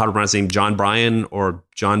I don't know how to pronounce his name, John Bryan or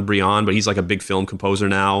John Brion, but he's like a big film composer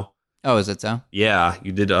now. Oh, is it so? Yeah,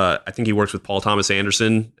 you did. I think he works with Paul Thomas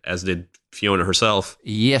Anderson, as did Fiona herself.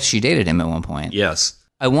 Yes, she dated him at one point. Yes.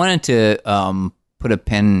 I wanted to put a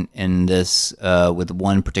pin in this with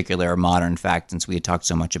one particular modern fact, since we had talked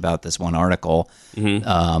so much about this one article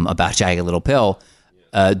about Jagged Little Pill.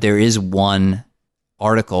 There is one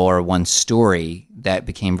article or one story that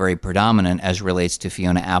became very predominant as relates to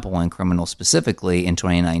Fiona Apple and Criminal specifically in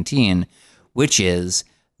 2019, which is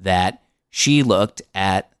that she looked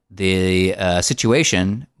at the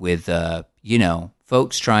situation with,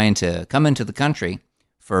 folks trying to come into the country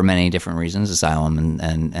for many different reasons, asylum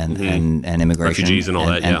and immigration, refugees and all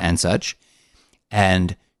that, and such.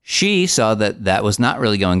 And she saw that was not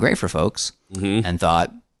really going great for folks, and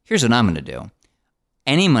thought, here's what I'm going to do.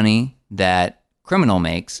 Any money that Criminal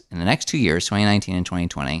makes in the next 2 years, 2019 and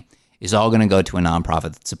 2020, is all going to go to a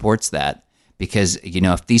nonprofit that supports that. Because,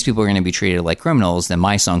 if these people are going to be treated like criminals, then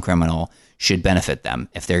my song Criminal should benefit them.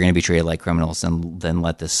 If they're going to be treated like criminals, then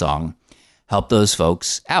let this song help those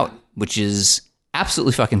folks out, which is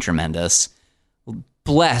absolutely fucking tremendous.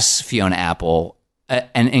 Bless Fiona Apple,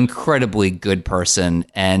 an incredibly good person,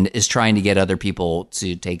 and is trying to get other people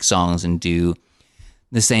to take songs and do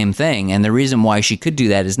the same thing. And the reason why she could do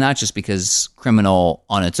that is not just because Criminal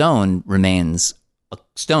on its own remains a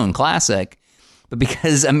stone classic, but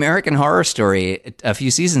because American Horror Story a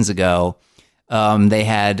few seasons ago, they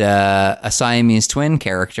had a Siamese twin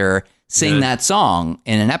character sing that song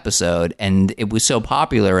in an episode, and it was so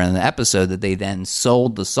popular in the episode that they then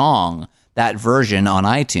sold the song, that version, on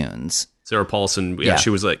iTunes. Sarah Paulson, she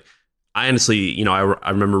was like, I honestly, I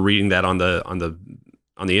remember reading that on the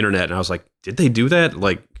internet, and I was like, did they do that?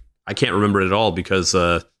 Like, I can't remember it at all because,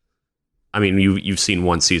 you've seen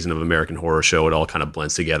one season of American Horror Show. It all kind of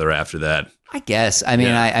blends together after that. I guess. I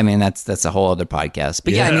mean, that's a whole other podcast.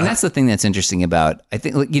 But that's the thing that's interesting about, I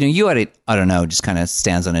think, You Oughta, I don't know, just kind of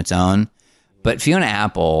stands on its own. But Fiona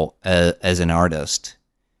Apple, as an artist,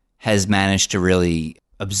 has managed to really,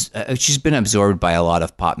 she's been absorbed by a lot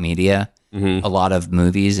of pop media, a lot of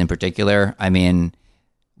movies in particular. I mean,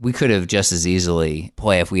 we could have just as easily,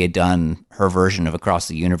 if we had done her version of Across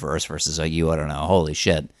the Universe versus I don't know, holy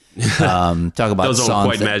shit. Talk about those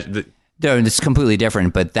songs. It's completely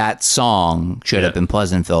different, but that song showed up in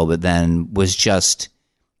Pleasantville, but then was just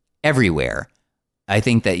everywhere. I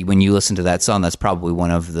think that when you listen to that song, that's probably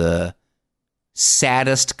one of the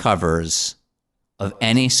saddest covers of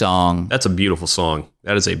any song. That's a beautiful song.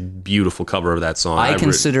 That is a beautiful cover of that song. I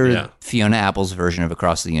consider Fiona Apple's version of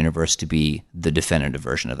Across the Universe to be the definitive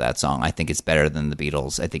version of that song. I think it's better than the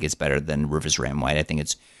Beatles. I think it's better than Rivers Ran White. I think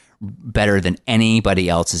it's better than anybody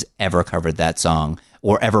else has ever covered that song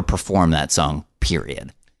or ever performed that song,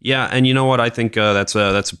 period. Yeah, and you know what? I think I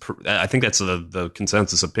think that's the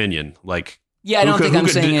consensus opinion. Like, I don't think I'm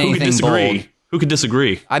saying anything bold. Who could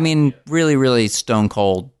disagree? I mean, really, really stone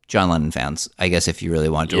cold John Lennon fans, I guess, if you really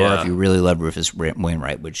want to, or if you really love Rufus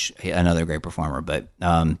Wainwright, which another great performer. But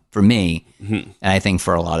for me, and I think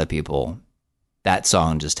for a lot of people, that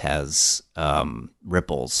song just has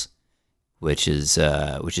ripples, which is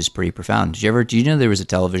pretty profound. Do you know there was a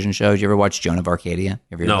television show? Did you ever watch Joan of Arcadia?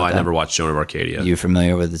 No, I never watched Joan of Arcadia. You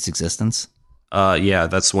familiar with its existence? Yeah,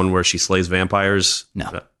 that's one where she slays vampires.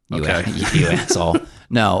 No. Okay. You asshole.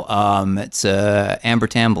 No, it's Amber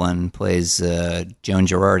Tamblyn plays Joan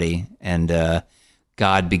Girardi, and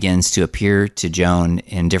God begins to appear to Joan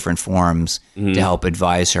in different forms to help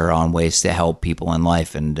advise her on ways to help people in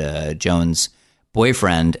life. And Joan's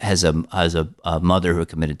boyfriend has a mother who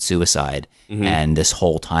committed suicide, and this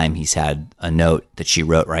whole time he's had a note that she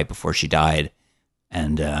wrote right before she died,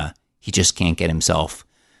 and he just can't get himself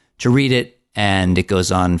to read it. And it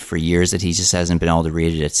goes on for years that he just hasn't been able to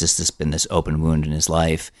read it. It's just been this open wound in his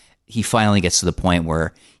life. He finally gets to the point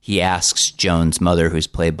where he asks Joan's mother, who's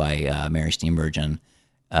played by Mary Steenburgen,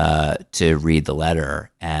 to read the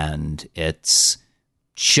letter. And it's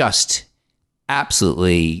just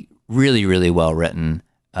absolutely really, really well written.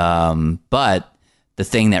 But the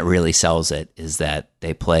thing that really sells it is that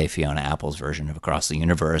they play Fiona Apple's version of Across the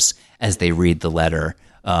Universe as they read the letter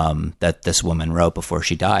that this woman wrote before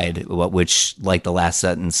she died, which, like, the last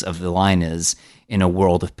sentence of the line is, "In a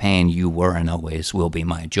world of pain, you were and always will be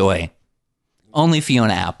my joy." Only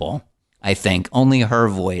Fiona Apple, I think, only her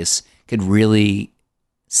voice could really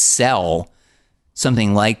sell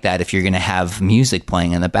something like that if you're going to have music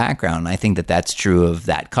playing in the background. I think that that's true of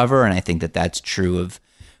that cover, and I think that that's true of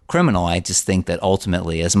Criminal. I just think that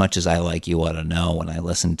ultimately, as much as I like You Oughta Know, when I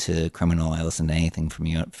listen to Criminal, I listen to anything from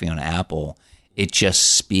Fiona Apple, it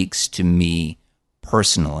just speaks to me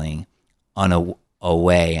personally on a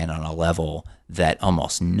way and on a level that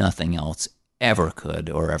almost nothing else ever could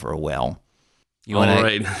or ever will. All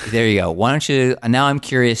right. There you go. Why don't you? Now I'm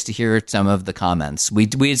curious to hear some of the comments. We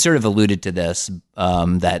had sort of alluded to this,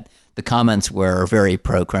 that the comments were very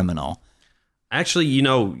pro-criminal. Actually,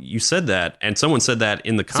 you said that, and someone said that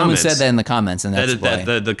in the comments. Someone said that in the comments, and that's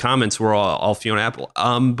why. The comments were all Fiona Apple.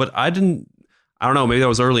 But I don't know, maybe that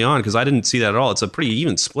was early on, because I didn't see that at all. It's a pretty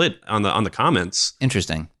even split on the comments.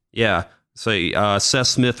 Interesting. Yeah. So Seth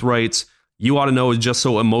Smith writes, "You Oughta Know is just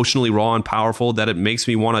so emotionally raw and powerful that it makes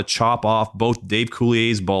me want to chop off both Dave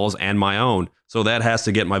Coulier's balls and my own. So that has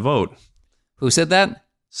to get my vote." Who said that?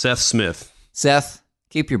 Seth Smith. Seth,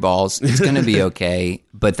 keep your balls. It's going to be okay.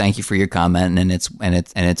 But thank you for your comment, and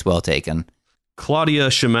it's well taken. Claudia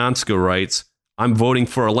Szymanska writes, "I'm voting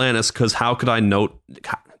for Alanis because how could I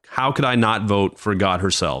not vote for God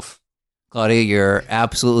herself?" Claudia, you're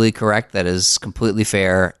absolutely correct. That is completely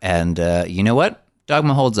fair. And you know what?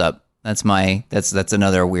 Dogma holds up. That's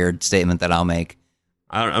another weird statement that I'll make.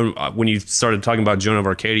 When you started talking about Joan of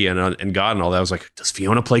Arcadia and God and all that, I was like, does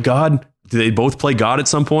Fiona play God? Do they both play God at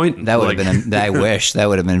some point? That would have been. I wish that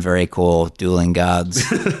would have been very cool, dueling gods.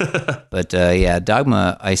 But yeah,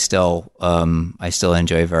 Dogma, I still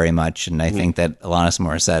enjoy very much, and I think that Alanis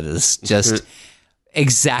Morissette is just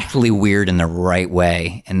exactly weird in the right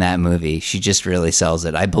way in that movie. She just really sells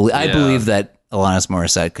it. I believe that Alanis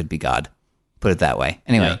Morissette could be God. Put it that way.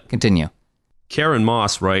 Anyway, Continue. Karen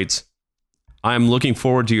Moss writes, "I'm looking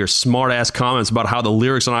forward to your smart-ass comments about how the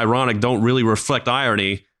lyrics on Ironic don't really reflect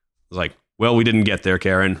irony." I was like, well, we didn't get there,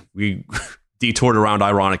 Karen. We detoured around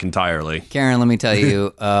Ironic entirely. Karen, let me tell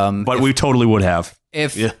you. But we totally would have.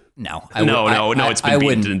 No, it's been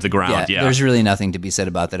beaten into the ground. Yeah, there's really nothing to be said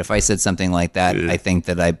about that. If I said something like that, I think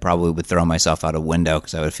that I probably would throw myself out a window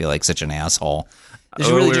because I would feel like such an asshole.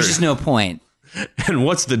 There's just no point. And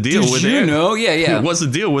what's the deal with Yeah. What's the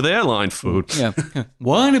deal with airline food? Yeah.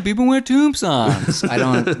 Why do people wear tombstones? I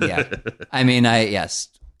don't. Yeah. I mean, yes.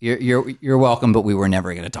 You're welcome, but we were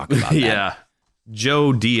never going to talk about that. Yeah.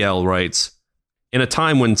 Joe DL writes, "In a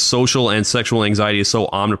time when social and sexual anxiety is so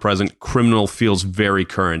omnipresent, Criminal feels very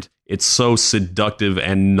current. It's so seductive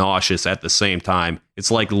and nauseous at the same time. It's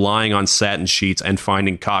like lying on satin sheets and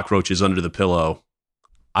finding cockroaches under the pillow."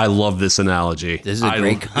 I love this analogy. This is a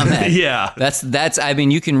great comment. Yeah. That's, I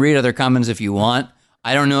mean, you can read other comments if you want.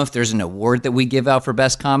 I don't know if there's an award that we give out for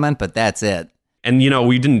best comment, but that's it. And,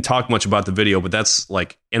 we didn't talk much about the video, but that's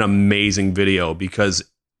like an amazing video because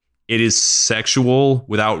it is sexual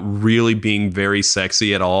without really being very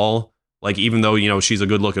sexy at all. Like, even though, she's a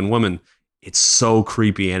good looking woman, it's so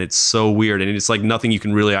creepy and it's so weird. And it's like nothing you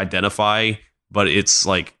can really identify, but it's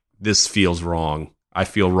like, this feels wrong. I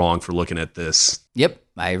feel wrong for looking at this. Yep.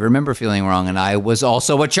 I remember feeling wrong, and I was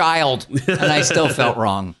also a child, and I still felt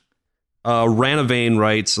wrong. Ranavane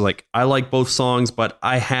writes, like, "I like both songs, but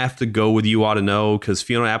I have to go with You Oughta Know because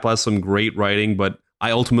Fiona Apple has some great writing, but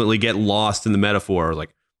I ultimately get lost in the metaphor.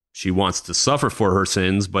 Like, she wants to suffer for her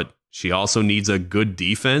sins, but she also needs a good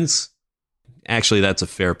defense." Actually, that's a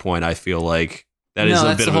fair point, I feel like. That is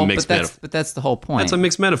a bit of a mixed metaphor. But that's the whole point. That's a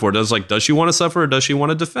mixed metaphor. Does she want to suffer or does she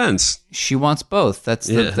want a defense? She wants both. That's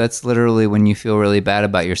literally when you feel really bad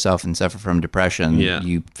about yourself and suffer from depression. Yeah.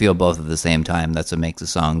 You feel both at the same time. That's what makes a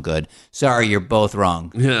song good. Sorry, you're both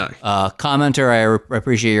wrong. Yeah. Commenter, I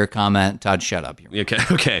appreciate your comment. Todd, shut up.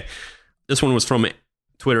 Okay. This one was from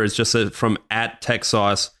Twitter. It's just from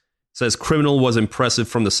 @TechSauce. It says, "Criminal was impressive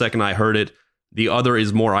from the second I heard it. The other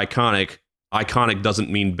is more iconic. Iconic doesn't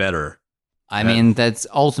mean better." I mean, that's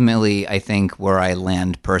ultimately, I think, where I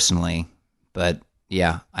land personally. But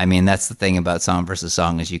yeah, I mean, that's the thing about song versus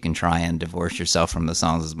song is you can try and divorce yourself from the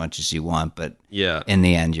songs as much as you want. But in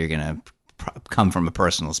the end, you're going to come from a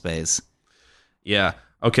personal space. Yeah.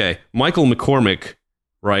 Okay. Michael McCormick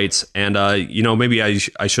writes, and, maybe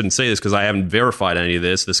I shouldn't say this because I haven't verified any of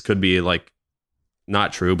this. This could be like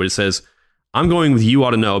not true, but it says, "I'm going with You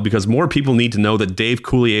Oughta Know because more people need to know that Dave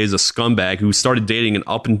Coulier is a scumbag who started dating an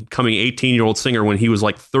up-and-coming 18-year-old singer when he was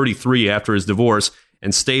like 33 after his divorce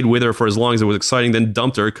and stayed with her for as long as it was exciting, then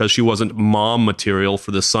dumped her because she wasn't mom material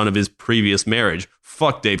for the son of his previous marriage.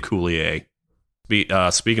 Fuck Dave Coulier."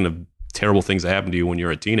 Speaking of terrible things that happen to you when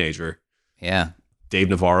you're a teenager. Yeah. Dave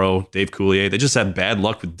Navarro, Dave Coulier, they just had bad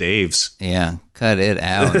luck with Daves. Yeah, cut it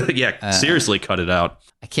out. Yeah, seriously, cut it out.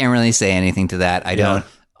 I can't really say anything to that. I don't.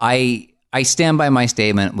 I stand by my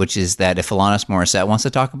statement, which is that if Alanis Morissette wants to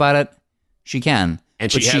talk about it, she can. And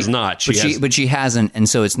she has not. But she hasn't, and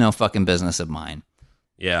so it's no fucking business of mine.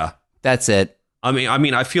 Yeah. That's it. I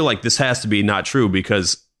mean, I feel like this has to be not true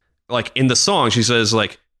because, like, in the song, she says,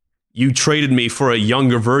 like, "You traded me for a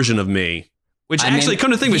younger version of me." Which actually,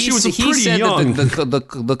 come to think of it, she was pretty young.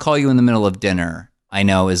 The call you in the middle of dinner, I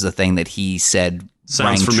know, is the thing that he said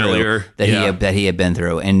Sounds rang familiar. true that he had been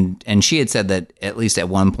through. And she had said that at least at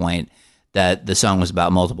one point that the song was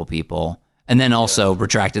about multiple people, and then also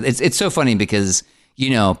retracted. It's so funny because,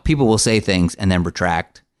 people will say things and then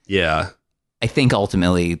retract. Yeah. I think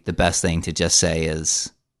ultimately the best thing to just say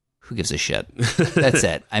is, who gives a shit? That's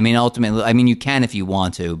it. I mean, ultimately, you can if you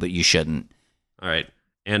want to, but you shouldn't. All right.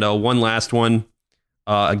 And one last one.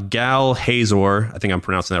 Gal Hazor, I think I'm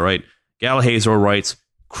pronouncing that right. Gal Hazor writes,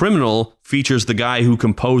 Criminal features the guy who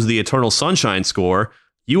composed the Eternal Sunshine score.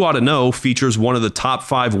 You Oughta Know features one of the top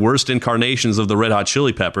 5 worst incarnations of the Red Hot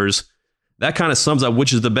Chili Peppers. That kind of sums up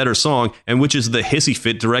which is the better song and which is the hissy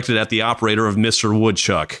fit directed at the operator of Mr.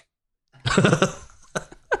 Woodchuck.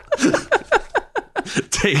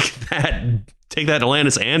 Take that,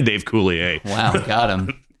 Alanis and Dave Coulier. Wow, got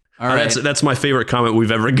him. All right, that's my favorite comment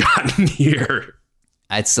we've ever gotten here.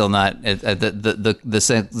 I'd still not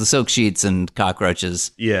the silk sheets and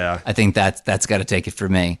cockroaches. Yeah, I think that's got to take it for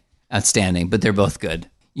me. Outstanding, but they're both good.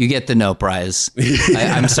 You get the no prize.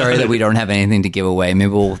 I'm sorry that we don't have anything to give away.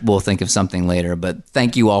 Maybe we'll think of something later. But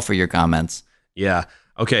thank you all for your comments. Yeah.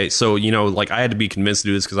 Okay. So I had to be convinced to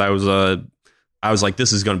do this because I was like,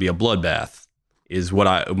 this is going to be a bloodbath. Is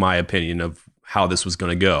my opinion of how this was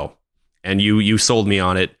going to go, and you sold me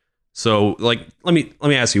on it. So let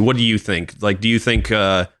me ask you, what do you think? Do you think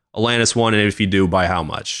Alanis won, and if you do, by how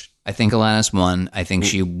much? I think Alanis won. I think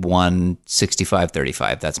she won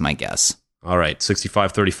 65-35. That's my guess. All right,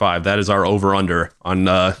 65-35. That is our over-under on...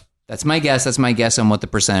 That's my guess. That's my guess on what the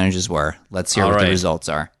percentages were. Let's hear what the results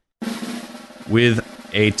are. With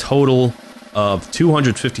a total of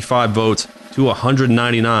 255 votes to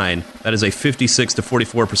 199, that is a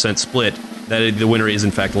 56-44% split. That the winner is,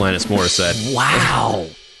 in fact, Alanis Morissette. Wow.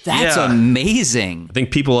 That's amazing. I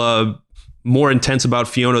think people are more intense about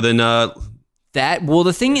Fiona than... Well,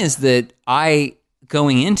 the thing is that I,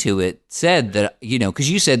 going into it, said that, because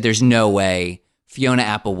you said there's no way Fiona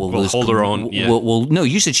Apple will lose. Hold her own. Yeah. No,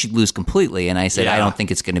 you said she'd lose completely. And I said, I don't think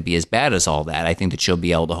it's going to be as bad as all that. I think that she'll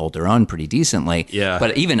be able to hold her own pretty decently. Yeah.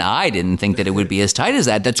 But even I didn't think that it would be as tight as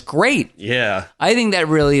that. That's great. Yeah. I think that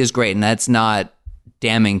really is great. And that's not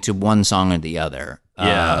damning to one song or the other.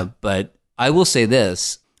 Yeah. But I will say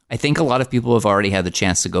this. I think a lot of people have already had the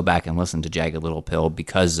chance to go back and listen to Jagged Little Pill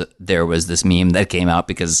because there was this meme that came out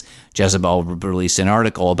because Jezebel released an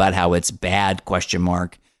article about how it's bad, ?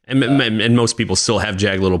 And most people still have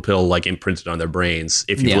Jagged Little Pill imprinted on their brains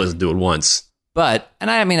if you listen to it once. But,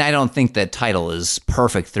 and I don't think that title is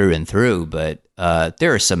perfect through and through, but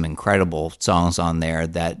there are some incredible songs on there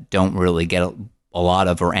that don't really get a lot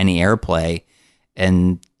of or any airplay.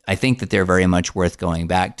 And I think that they're very much worth going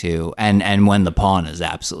back to. And When the Pawn is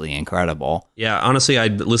absolutely incredible. Yeah, honestly, I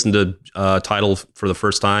listened to Tidal for the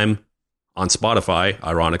first time on Spotify,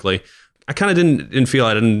 ironically. I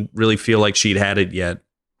didn't really feel like she'd had it yet.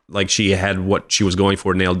 Like she had what she was going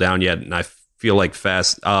for nailed down yet. And I feel like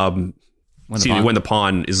When the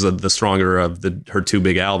Pawn is the stronger of her 2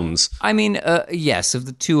 big albums. I mean, yes, of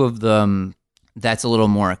the 2 of them, that's a little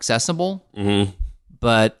more accessible. Mm-hmm.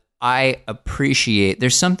 But I appreciate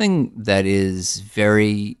there's something that is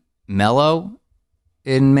very mellow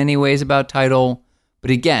in many ways about Tidal,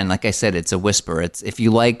 but again, like I said, it's a whisper. It's if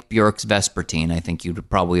you like Björk's Vespertine, I think you'd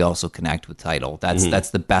probably also connect with Tidal.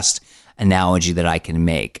 That's the best analogy that I can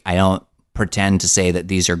make. I don't pretend to say that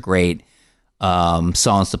these are great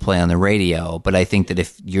songs to play on the radio, but I think that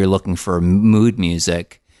if you're looking for mood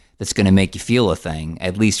music that's going to make you feel a thing,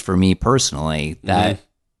 at least for me personally, that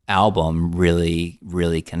album really,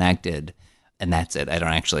 really connected, and that's it. I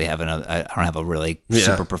don't actually have I don't have a really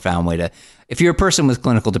super profound way to. If you're a person with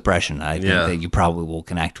clinical depression, I think that you probably will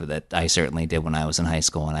connect with it. I certainly did when I was in high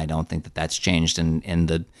school, and I don't think that that's changed in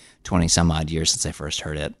the 20 some odd years since I first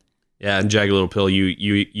heard it. Yeah, and Jagged Little Pill,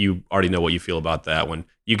 you already know what you feel about that one.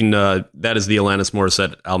 You can that is the Alanis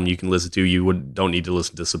Morissette album you can listen to. You don't need to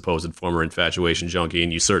listen to Supposed Former Infatuation Junkie,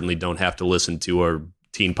 and you certainly don't have to listen to her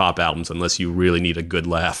teen pop albums unless you really need a good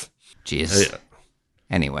laugh. Jeez.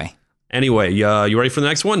 Anyway, you ready for the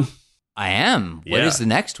next one? I am. What is the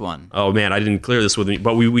next one? Oh man, I didn't clear this with me,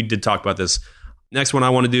 but we did talk about this. Next one I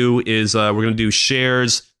want to do is we're going to do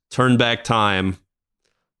Cher's Turn Back Time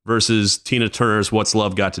versus Tina Turner's What's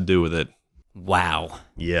Love Got to Do with It. Wow.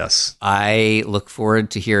 Yes. I look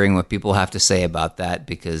forward to hearing what people have to say about that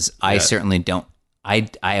because I certainly don't.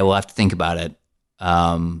 I will have to think about it.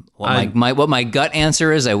 What my gut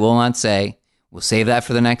answer is, I will not say. We'll save that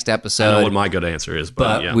for the next episode. I know what my good answer is,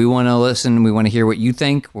 but we want to listen. We want to hear what you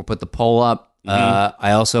think. We'll put the poll up.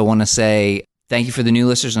 I also want to say Thank you for the new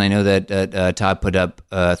listeners, and I know that Todd put up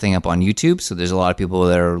a thing up on YouTube, so there's a lot of people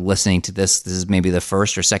that are listening to this. This is maybe the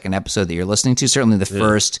first or second episode that you're listening to, certainly the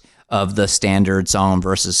first of the standard song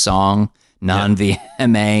versus song,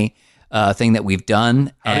 non-VMA thing that we've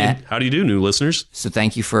done. How do you do, new listeners? So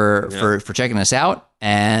thank you for checking us out.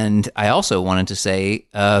 And I also wanted to say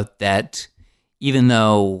that even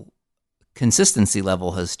though consistency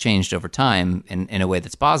level has changed over time in a way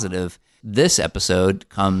that's positive, this episode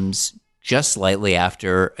comes just slightly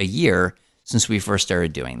after a year since we first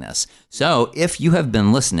started doing this. So if you have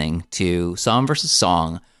been listening to Song versus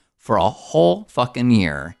Song for a whole fucking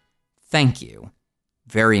year, thank you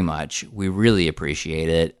very much. We really appreciate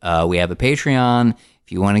it. We have a Patreon.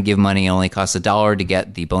 If you want to give money, it only costs $1 to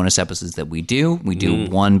get the bonus episodes that we do. We do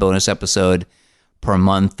one bonus episode per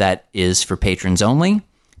month that is for patrons only.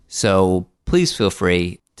 So please feel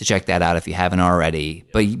free to check that out if you haven't already.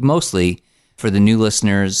 But mostly for the new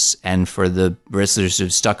listeners and for the listeners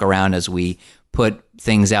who've stuck around as we put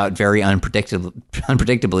things out very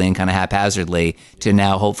unpredictably and kind of haphazardly to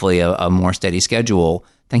now hopefully a more steady schedule.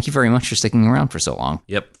 Thank you very much for sticking around for so long.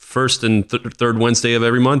 Yep. First and third Wednesday of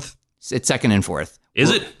every month. It's second and fourth. Is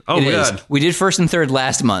it? Oh, my God. We did first and third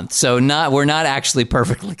last month, so we're not actually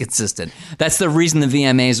perfectly consistent. That's the reason the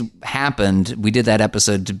VMAs happened. We did that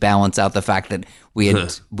episode to balance out the fact that we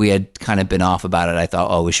had kind of been off about it. I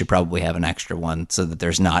thought, we should probably have an extra one so that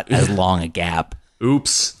there's not as long a gap.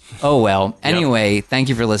 Oops. Oh, well. Anyway, Thank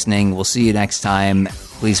you for listening. We'll see you next time.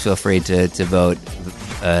 Please feel free to vote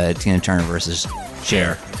Tina Turner versus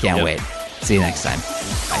Cher. Can't wait. See you next time.